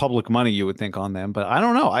just public money, you would think, on them. But I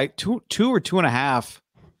don't know. Two or 2.5.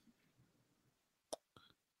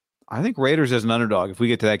 I think Raiders as an underdog, if we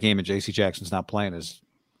get to that game and J.C. Jackson's not playing, is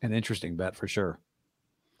an interesting bet for sure.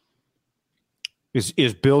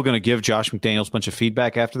 Is Bill going to give Josh McDaniels a bunch of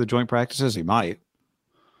feedback after the joint practices? He might.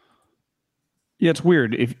 Yeah, it's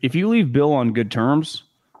weird. If you leave Bill on good terms,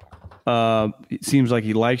 it seems like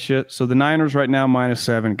he likes you. So the Niners right now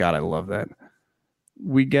 -7. God, I love that.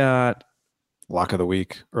 We got Lock of the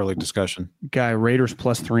week, early discussion. Guy, Raiders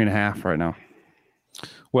plus 3.5 right now.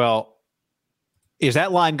 Well, is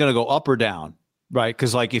that line going to go up or down? Right,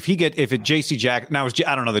 because like if J.C. Jackson now,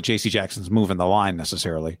 I don't know that J.C. Jackson's moving the line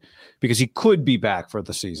necessarily because he could be back for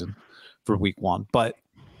the season for week 1. But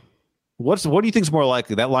what do you think is more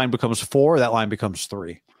likely? That line becomes 4, or that line becomes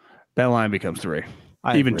 3? That line becomes 3.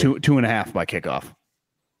 I Even agree. 2.5 by kickoff.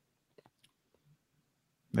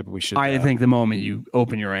 Maybe we should. I think the moment you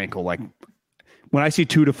open your ankle, like when I see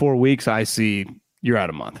 2 to 4 weeks, I see you're out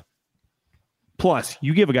a month. Plus,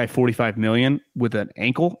 you give a guy $45 million with an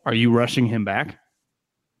ankle. Are you rushing him back?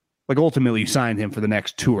 Like ultimately, you signed him for the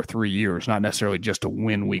next 2 or 3 years, not necessarily just to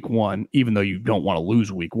win week 1, even though you don't want to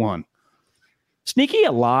lose week 1. Sneaky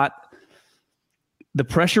a lot. The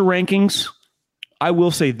pressure rankings, I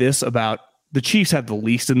will say this about the Chiefs have the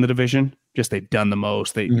least in the division. Just they've done the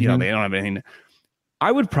most. They they don't have anything.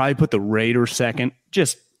 I would probably put the Raiders second.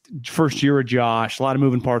 Just first year of Josh, a lot of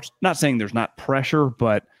moving parts. Not saying there's not pressure,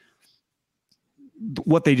 but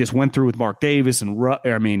what they just went through with Mark Davis and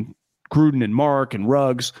Gruden and Mark and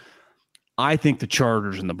Ruggs. I think the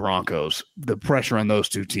Chargers and the Broncos, the pressure on those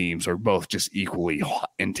two teams are both just equally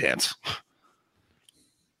intense.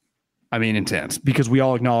 I mean, intense because we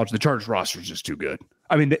all acknowledge the Chargers roster is just too good.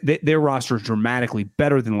 I mean, their roster is dramatically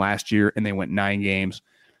better than last year, and they went 9 games.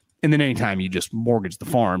 And then anytime you just mortgage the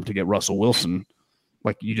farm to get Russell Wilson,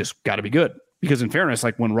 like you just got to be good. Because in fairness,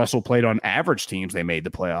 like when Russell played on average teams, they made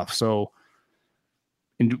the playoffs. So,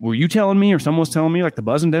 and were you telling me, or someone was telling me, like the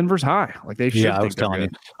buzz in Denver's high? Like they should. Yeah, I was telling you.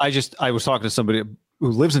 I was talking to somebody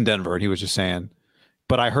who lives in Denver, and he was just saying,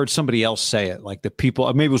 but I heard somebody else say it, like the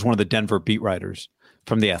people, maybe it was one of the Denver beat writers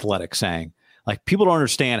from The Athletic saying, like, people don't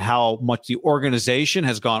understand how much the organization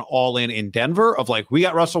has gone all in Denver of like, we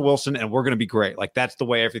got Russell Wilson and we're going to be great. Like, that's the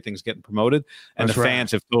way everything's getting promoted. And that's the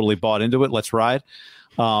fans have totally bought into it. Let's ride.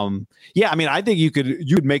 Yeah, I mean, I think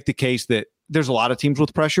you'd make the case that there's a lot of teams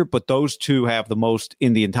with pressure, but those two have the most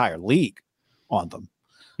in the entire league on them.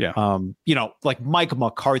 Yeah. Like Mike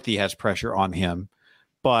McCarthy has pressure on him,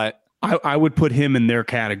 but I would put him in their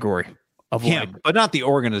category of him, but not the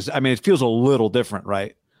organization. I mean, it feels a little different,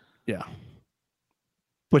 right? Yeah.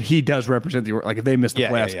 But he does represent the, like if they miss the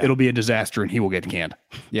playoffs, it'll be a disaster and he will get canned.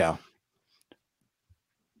 Yeah.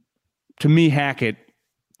 To me, Hackett,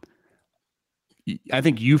 I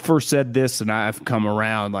think you first said this and I've come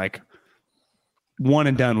around, like one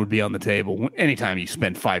and done would be on the table. Anytime you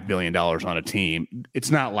spend $5 billion on a team, it's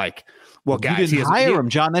not like, well, guys, you didn't hire him,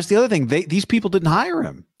 John. That's the other thing. These people didn't hire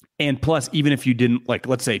him. And plus, even if you didn't, like,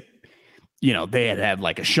 let's say, they had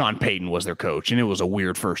like a Sean Payton was their coach and it was a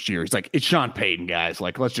weird first year. He's like, it's Sean Payton, guys.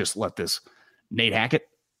 Like, let's just let this. Nate Hackett.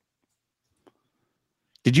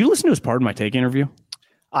 Did you listen to his Pardon My Take interview?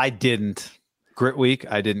 I didn't. Grit Week.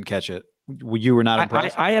 I didn't catch it. You were not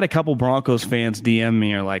impressed? I had a couple Broncos fans DM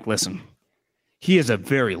me or like, listen, he is a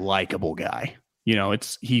very likable guy.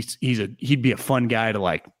 He'd be a fun guy to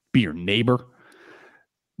like be your neighbor,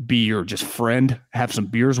 be your just friend, have some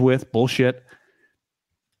beers with. Bullshit.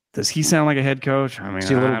 Does he sound like a head coach? I mean, is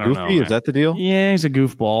he a little goofy? Is that the deal? Yeah, he's a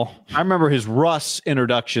goofball. I remember his Russ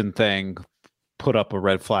introduction thing put up a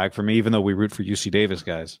red flag for me, even though we root for UC Davis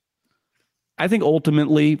guys. I think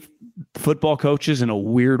ultimately football coaches in a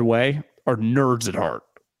weird way are nerds at heart,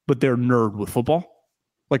 but they're nerd with football.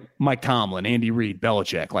 Like Mike Tomlin, Andy Reid,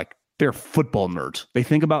 Belichick, like they're football nerds. They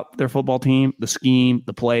think about their football team, the scheme,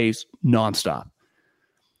 the plays, nonstop.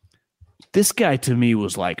 This guy to me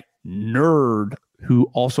was like nerd who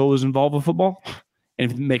also was involved with football.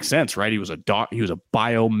 And it makes sense, right? He was a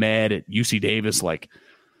biomed at UC Davis. Like,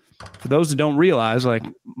 for those that don't realize, like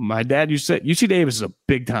my dad used to say, UC Davis is a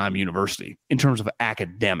big time university in terms of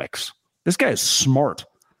academics. This guy is smart.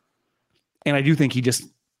 And I do think he just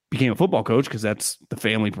became a football coach because that's the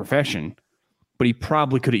family profession. But he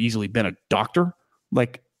probably could have easily been a doctor.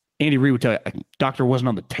 Like Andy Reid would tell you, doctor wasn't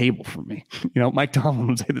on the table for me. Mike Tomlin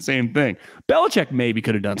would say the same thing. Belichick maybe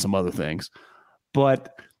could have done some other things.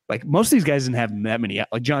 But like most of these guys didn't have that many,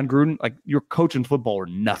 like John Gruden, like you're coaching football or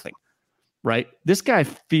nothing, right? This guy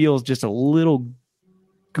feels just a little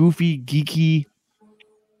goofy, geeky.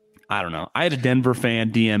 I don't know. I had a Denver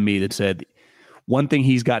fan DM me that said one thing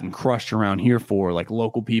he's gotten crushed around here for, like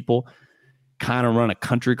local people kind of run a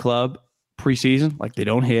country club preseason. Like they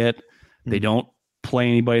don't hit, they don't play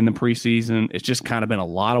anybody in the preseason. It's just kind of been a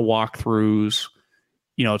lot of walkthroughs.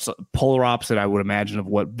 It's polar opposite, I would imagine, of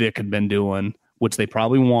what Vic had been doing, which they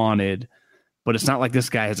probably wanted, but it's not like this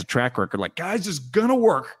guy has a track record. Like, guys, it's gonna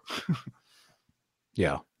work.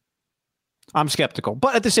 Yeah. I'm skeptical,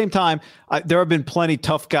 but at the same time, there have been plenty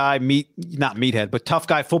tough guy, not meathead, but tough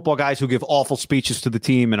guy football guys who give awful speeches to the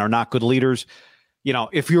team and are not good leaders.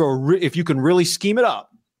 if you can really scheme it up,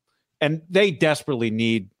 and they desperately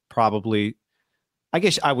need probably, I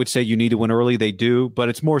guess I would say you need to win early. They do, but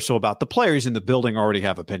it's more so about the players in the building already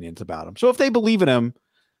have opinions about him. So if they believe in him,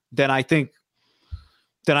 then I think,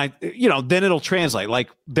 then it'll translate. Like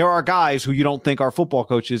there are guys who you don't think are football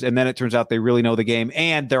coaches, and then it turns out they really know the game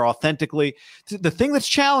and they're authentically. The thing that's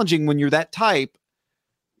challenging when you're that type,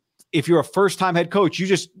 if you're a first-time head coach, you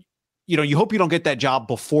just, you hope you don't get that job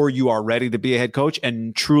before you are ready to be a head coach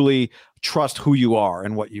and truly trust who you are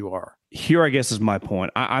and what you are. Here, I guess, is my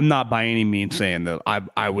point. I'm not by any means saying that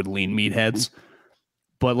I would lean meatheads,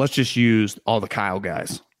 but let's just use all the Kyle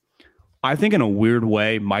guys. I think in a weird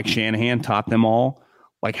way, Mike Shanahan taught them all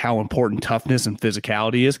like how important toughness and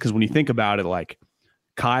physicality is. Because when you think about it, like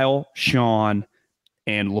Kyle, Sean,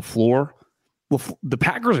 and LaFleur, the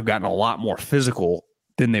Packers have gotten a lot more physical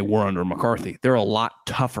than they were under McCarthy. They're a lot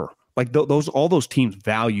tougher. Like all those teams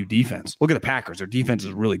value defense. Look at the Packers. Their defense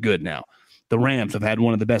is really good now. The Rams have had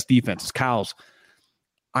one of the best defenses. Kyle's.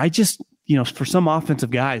 I just, for some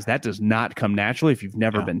offensive guys, that does not come naturally if you've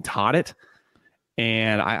never been taught it.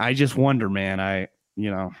 And I just wonder, man,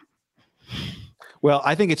 Well,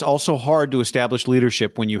 I think it's also hard to establish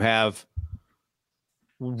leadership when you have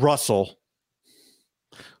Russell,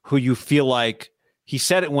 who you feel like he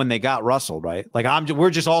said it when they got Russell, right? Like we're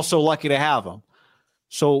just all so lucky to have him.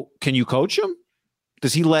 So can you coach him?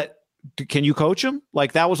 Can you coach him?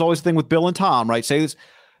 Like that was always the thing with Bill and Tom, right? Say this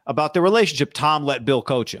about their relationship. Tom let Bill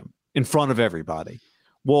coach him in front of everybody.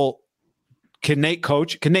 Well, can Nate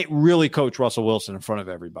really coach Russell Wilson in front of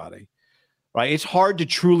everybody? Right? It's hard to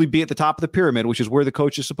truly be at the top of the pyramid, which is where the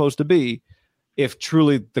coach is supposed to be, if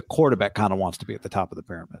truly the quarterback kind of wants to be at the top of the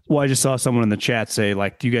pyramid. Well, I just saw someone in the chat say,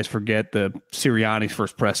 like, do you guys forget the Sirianni's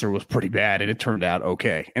first presser was pretty bad, and it turned out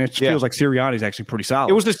okay. And it feels like Sirianni's actually pretty solid.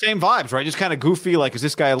 It was the same vibes, right? Just kind of goofy, like, is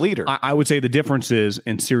this guy a leader? I would say the difference is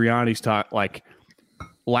in Sirianni's talk, like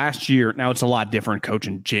last year, now it's a lot different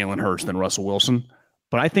coaching Jalen Hurts than Russell Wilson.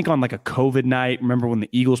 But I think on like a COVID night, remember when the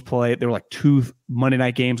Eagles played, there were like 2 Monday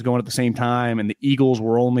night games going at the same time, and the Eagles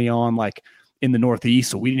were only on like in the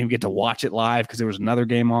Northeast, so we didn't even get to watch it live because there was another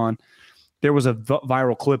game on. There was a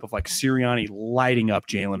viral clip of like Sirianni lighting up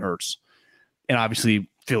Jalen Hurts. And obviously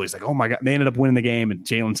Philly's like, oh my God, they ended up winning the game. And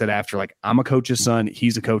Jalen said after, like, I'm a coach's son.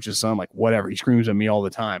 He's a coach's son. Like, whatever. He screams at me all the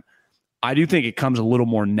time. I do think it comes a little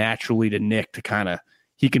more naturally to Nick to kind of,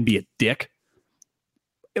 he can be a dick.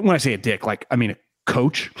 And when I say a dick, like, I mean, a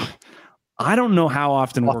coach. I don't know how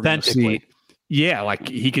often we're going to see. Yeah, like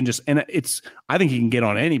he can just, and I think he can get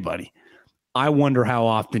on anybody. I wonder how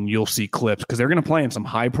often you'll see clips because they're going to play in some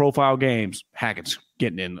high profile games. Hackett's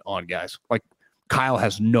getting in on guys. Like Kyle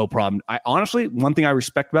has no problem. Honestly, one thing I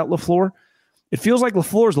respect about LaFleur, it feels like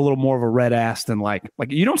LaFleur is a little more of a red ass than like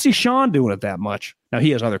you don't see Sean doing it that much. Now he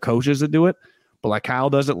has other coaches that do it, but like Kyle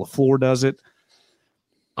does it, LaFleur does it.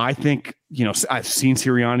 I think, I've seen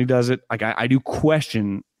Sirianni does it. Like I do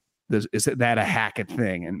question, is that a Hackett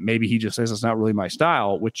thing? And maybe he just says it's not really my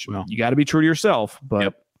style, which you got to be true to yourself. But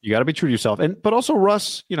yep. You got to be true to yourself. But also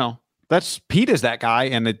Russ, that's Pete is that guy,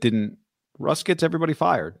 and Russ gets everybody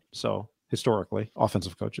fired. So historically,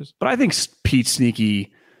 offensive coaches. But I think Pete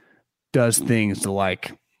Sneaky does things to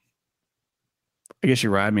like, I guess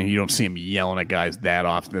you're right. I mean, you don't see him yelling at guys that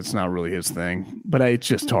often. That's not really his thing. But it's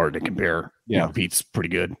just hard to compare. Yeah, Pete's pretty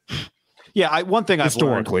good. Yeah, one thing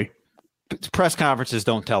historically, I've learned, press conferences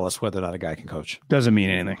don't tell us whether or not a guy can coach. Doesn't mean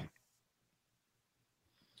anything.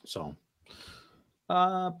 So,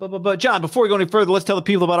 but John, before we go any further, let's tell the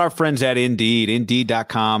people about our friends at Indeed.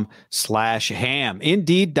 Indeed.com/ham.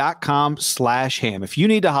 Indeed.com/ham. If you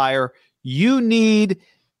need to hire, you need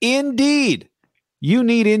Indeed. You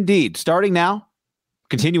need Indeed. Starting now.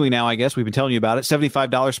 Continuing now, I guess. We've been telling you about it.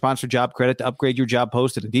 $75 sponsored job credit to upgrade your job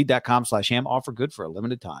post at Indeed.com/ham. Offer good for a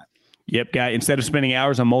limited time. Yep, guy. Instead of spending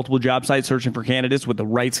hours on multiple job sites searching for candidates with the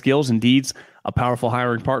right skills, Indeed's a powerful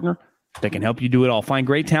hiring partner that can help you do it all. Find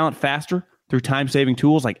great talent faster through time-saving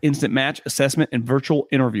tools like Instant Match, assessment, and virtual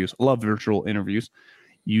interviews. I love virtual interviews.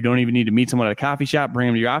 You don't even need to meet someone at a coffee shop, bring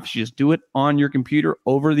them to your office. You just do it on your computer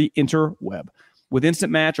over the interweb. With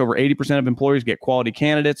Instant Match, over 80% of employers get quality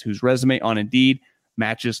candidates whose resume on Indeed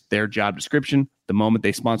matches their job description the moment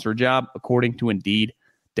they sponsor a job, according to Indeed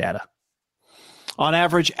data. On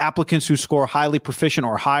average, applicants who score highly proficient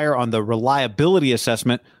or higher on the reliability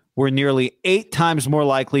assessment were nearly 8 times more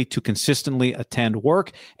likely to consistently attend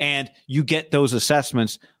work. And you get those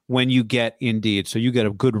assessments when you get Indeed. So you get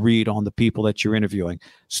a good read on the people that you're interviewing.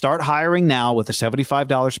 Start hiring now with a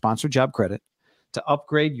 $75 sponsored job credit to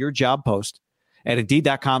upgrade your job post at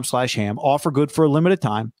Indeed.com/ham. Offer good for a limited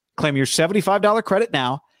time. Claim your $75 credit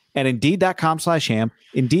now and Indeed.com/ham.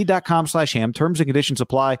 Indeed.com/ham. Terms and conditions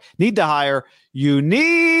apply. Need to hire? You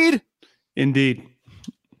need Indeed.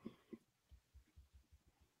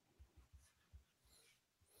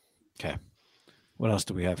 Okay. What else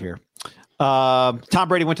do we have here? Tom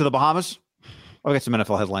Brady went to the Bahamas. I'll get some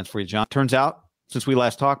NFL headlines for you, John. Turns out, since we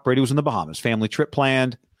last talked, Brady was in the Bahamas. Family trip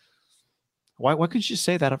planned. Why couldn't you just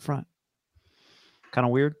say that up front? Kind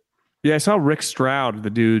of weird. Yeah, I saw Rick Stroud, the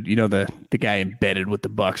dude, the guy embedded with the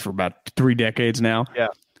Bucs for about 3 decades now. Yeah.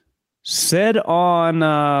 Said on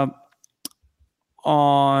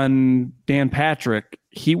Dan Patrick,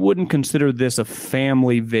 he wouldn't consider this a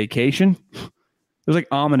family vacation. It was like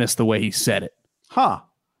ominous the way he said it. Huh.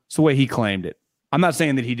 It's the way he claimed it. I'm not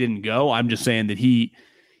saying that he didn't go. I'm just saying that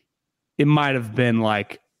it might have been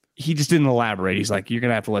like, he just didn't elaborate. He's like, you're going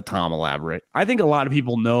to have to let Tom elaborate. I think a lot of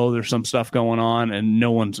people know there's some stuff going on and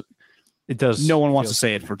no one wants to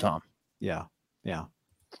say it for Tom. Yeah. Yeah.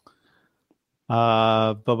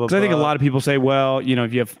 I think a lot of people say, well,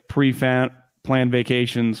 if you have pre-planned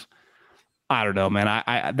vacations, I don't know, man.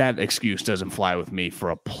 I that excuse doesn't fly with me for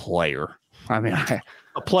a player. I mean,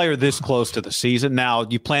 a player this close to the season. Now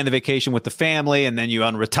you plan the vacation with the family and then you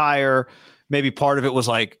unretire. Maybe part of it was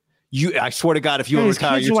like, I swear to God, if you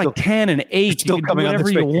unretire, you're like 10 and 8. Still you can do whatever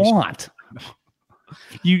you want.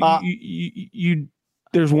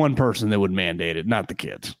 There's one person that would mandate it, not the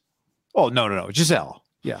kids. Oh, no. Giselle.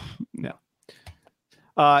 Yeah.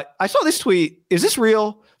 I saw this tweet. Is this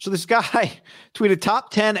real? So this guy tweeted top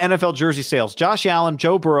 10 NFL jersey sales. Josh Allen,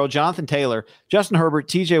 Joe Burrow, Jonathan Taylor, Justin Herbert,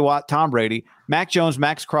 TJ Watt, Tom Brady, Mac Jones,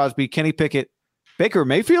 Max Crosby, Kenny Pickett, Baker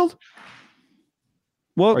Mayfield.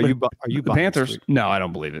 Well, are you the Panthers? No, I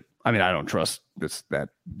don't believe it. I mean, I don't trust that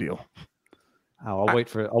deal. I'll wait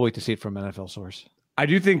to see it from an NFL source. I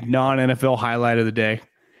do think non-NFL highlight of the day.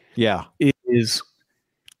 Yeah, is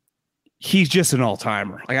he's just an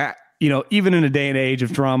all-timer. Like even in a day and age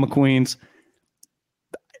of drama queens,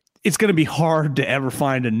 it's going to be hard to ever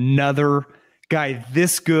find another guy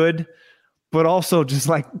this good, but also just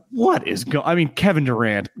like, what is going? I mean, Kevin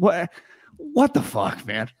Durant. What the fuck,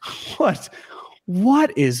 man?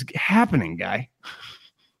 What is happening, guy?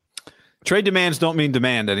 Trade demands don't mean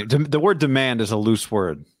demand. The word demand is a loose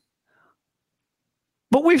word.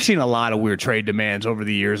 But we've seen a lot of weird trade demands over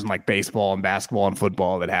the years in like baseball and basketball and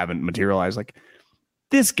football that haven't materialized. Like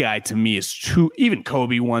this guy to me is too. Even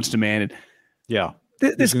Kobe once demanded. Yeah,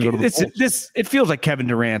 this it feels like Kevin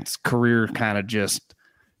Durant's career kind of just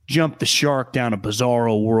jumped the shark down a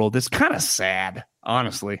bizarro world. It's kind of sad,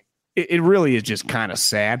 honestly. It really is just kind of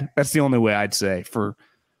sad. That's the only way I'd say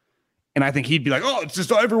and I think he'd be like, oh, it's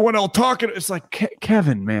just everyone else talking. It's like,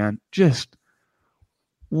 Kevin, man, just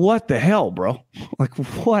what the hell, bro? Like,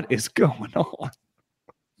 what is going on?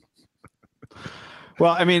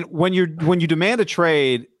 Well, I mean, when you demand a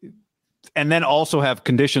trade and then also have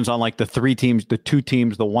conditions on like the 3 teams, the 2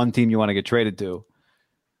 teams, the 1 team you want to get traded to,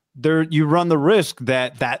 you run the risk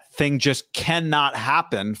that thing just cannot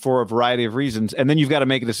happen for a variety of reasons. And then you've got to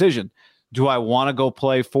make a decision. Do I want to go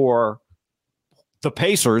play for the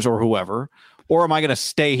Pacers or whoever, or am I going to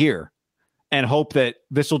stay here and hope that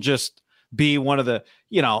this will just be one of the,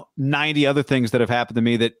 90 other things that have happened to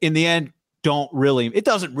me that in the end it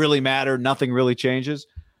doesn't really matter. Nothing really changes,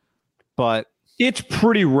 but it's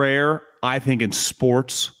pretty rare, I think, in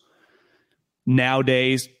sports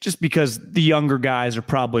nowadays, just because the younger guys are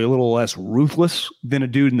probably a little less ruthless than a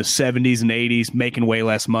dude in the 70s and 80s making way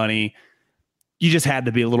less money. You just had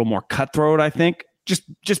to be a little more cutthroat, I think,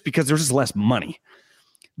 just because there's just less money.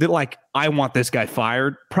 That like, I want this guy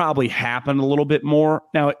fired probably happened a little bit more.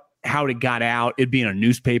 Now, how it got out, it'd be in a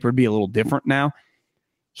newspaper, it'd be a little different now.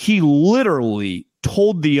 He literally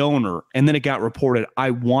told the owner, and then it got reported,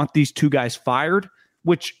 I want these 2 guys fired,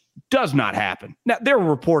 which does not happen. Now, there were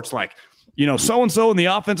reports like, so-and-so and the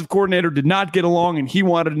offensive coordinator did not get along and he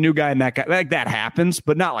wanted a new guy and that guy. Like that happens,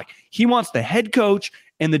 but not like he wants the head coach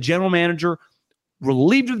and the general manager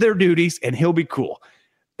relieved of their duties and he'll be cool.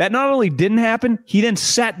 That not only didn't happen, he then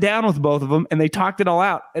sat down with both of them and they talked it all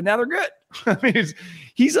out and now they're good. I mean,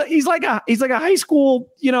 he's like a high school,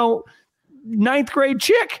 9th grade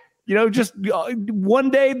chick, just one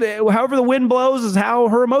day, however the wind blows is how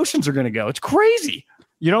her emotions are going to go. It's crazy.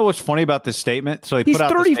 You know what's funny about this statement? So he put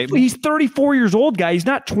out the statement. He's 34 years old, guy. He's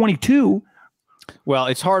not 22. Well,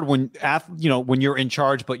 it's hard when you're in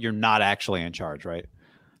charge, but you're not actually in charge, right?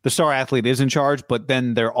 The star athlete is in charge, but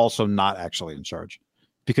then they're also not actually in charge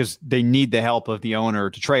because they need the help of the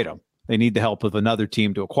owner to trade them. They need the help of another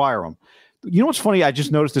team to acquire them. You know what's funny? I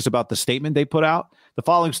just noticed this about the statement they put out. The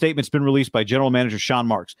following statement's been released by General Manager Sean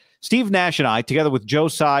Marks. Steve Nash and I, together with Joe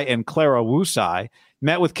Tsai and Clara Wu Tsai,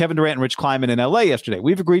 met with Kevin Durant and Rich Kleiman in LA yesterday.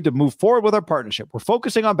 We've agreed to move forward with our partnership. We're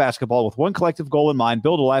focusing on basketball with one collective goal in mind,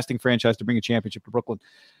 build a lasting franchise to bring a championship to Brooklyn.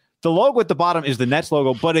 The logo at the bottom is the Nets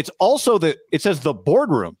logo, but it's also it says the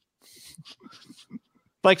boardroom.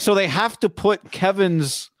 Like, so they have to put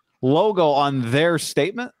Kevin's logo on their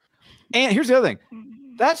statement. And here's the other thing.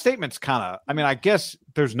 That statement's kind of, I mean, I guess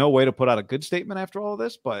there's no way to put out a good statement after all of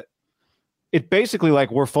this, but it basically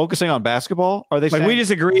like we're focusing on basketball. Are they like saying, we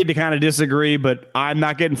just agreed to kind of disagree, but I'm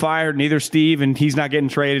not getting fired, neither Steve, and he's not getting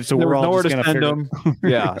traded. So we're all nowhere just to going to send figure. him?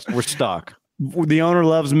 Yeah, we're stuck. The owner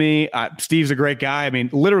loves me. Steve's a great guy. I mean,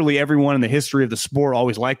 literally everyone in the history of the sport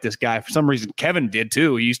always liked this guy. For some reason, Kevin did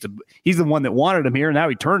too. He's the one that wanted him here, and now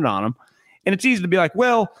he turned on him. And it's easy to be like,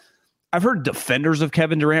 well, I've heard defenders of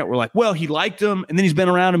Kevin Durant were like, well, he liked him, and then he's been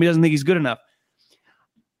around him. He doesn't think he's good enough.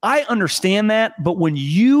 I understand that, but when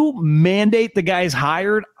you mandate the guy's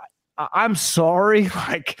hired, I'm sorry.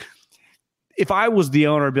 Like, if I was the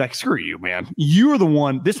owner, I'd be like, screw you, man. You're the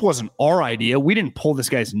one. This wasn't our idea. We didn't pull this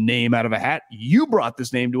guy's name out of a hat. You brought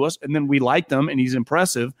this name to us, and then we liked him, and he's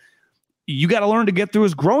impressive. You got to learn to get through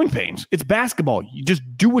his growing pains. It's basketball. You just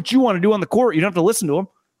do what you want to do on the court. You don't have to listen to him.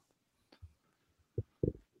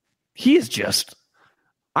 He is just...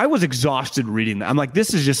 I was exhausted reading that. I'm like,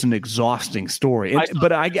 this is just an exhausting story.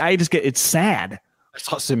 But I just get, it's sad. I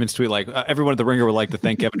saw Simmons tweet like, everyone at the Ringer would like to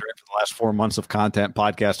thank Kevin Durant for the last 4 months of content,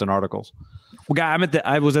 podcasts, and articles. Well, guy,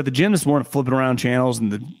 I was at the gym this morning flipping around channels,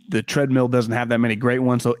 and the treadmill doesn't have that many great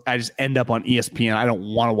ones, so I just end up on ESPN. I don't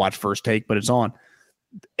want to watch First Take, but it's on.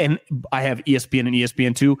 And I have ESPN and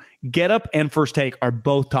ESPN2. Get Up and First Take are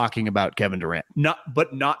both talking about Kevin Durant.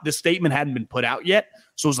 The statement hadn't been put out yet.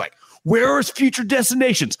 So it's like, where are his future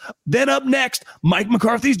destinations? Then up next, Mike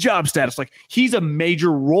McCarthy's job status. Like, he's a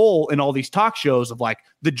major role in all these talk shows of like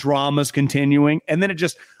the dramas continuing. And then it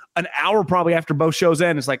just an hour probably after both shows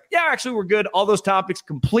end, it's like, yeah, actually we're good. All those topics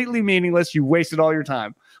completely meaningless. You wasted all your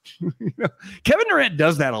time. Kevin Durant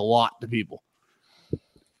does that a lot to people.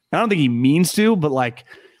 I don't think he means to, but like,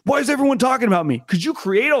 why is everyone talking about me? Because you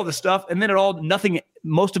create all this stuff and then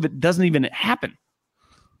most of it doesn't even happen.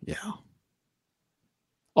 Yeah.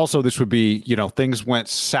 Also, this would be, things went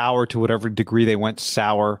sour to whatever degree they went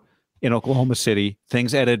sour in Oklahoma City.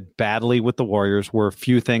 Things ended badly with the Warriors, where a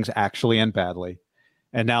few things actually end badly.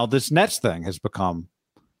 And now this Nets thing has become,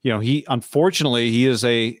 unfortunately, I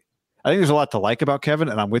think there's a lot to like about Kevin,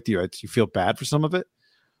 and I'm with you. You feel bad for some of it,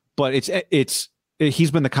 but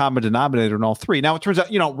he's been the common denominator in all three. Now, it turns out,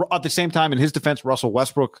 at the same time, in his defense, Russell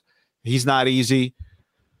Westbrook, he's not easy.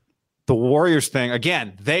 The Warriors thing,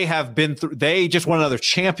 again, they just won another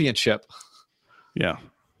championship. Yeah.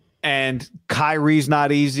 And Kyrie's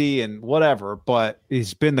not easy and whatever, but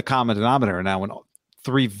he's been the common denominator now in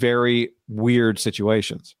three very weird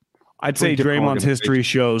situations. I'd say Draymond's history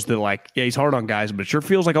shows that, like, yeah, he's hard on guys, but it sure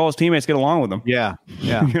feels like all his teammates get along with him. Yeah.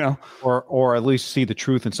 Yeah. Or at least see the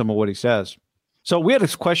truth in some of what he says. So we had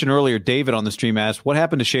this question earlier. David on the stream asked, what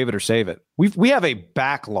happened to Shave It or Save It? We have a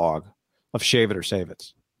backlog of Shave It or Save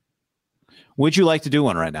It's. Would you like to do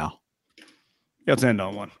one right now? Let's end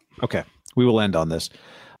on one. Okay. We will end on this.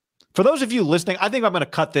 For those of you listening, I think I'm going to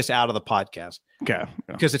cut this out of the podcast. Okay.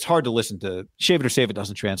 Because it's hard to listen to. Shave It or Save It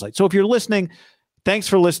doesn't translate. So if you're listening, thanks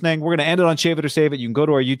for listening. We're going to end it on Shave It or Save It. You can go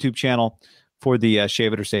to our YouTube channel for the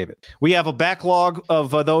Shave It or Save It. We have a backlog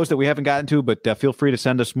of those that we haven't gotten to, but feel free to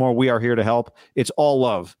send us more. We are here to help. It's all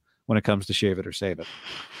love when it comes to Shave It or Save It.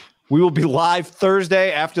 We will be live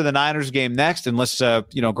Thursday after the Niners game next, unless,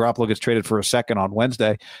 Garoppolo gets traded for a second on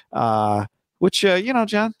Wednesday, which,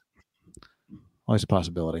 John, always a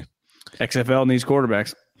possibility. XFL needs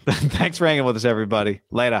quarterbacks. Thanks for hanging with us, everybody.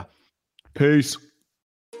 Later. Peace.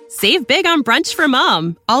 Save big on brunch for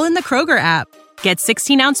mom, all in the Kroger app. Get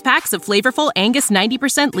 16-ounce packs of flavorful Angus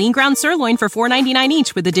 90% lean ground sirloin for $4.99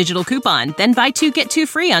 each with a digital coupon. Then buy 2, get 2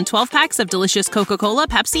 free on 12 packs of delicious Coca-Cola,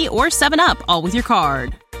 Pepsi, or 7-Up, all with your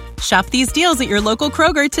card. Shop these deals at your local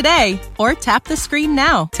Kroger today, or tap the screen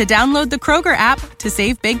now to download the Kroger app to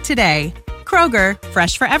save big today. Kroger,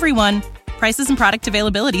 fresh for everyone. Prices and product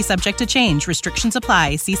availability subject to change. Restrictions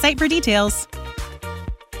apply. See site for details.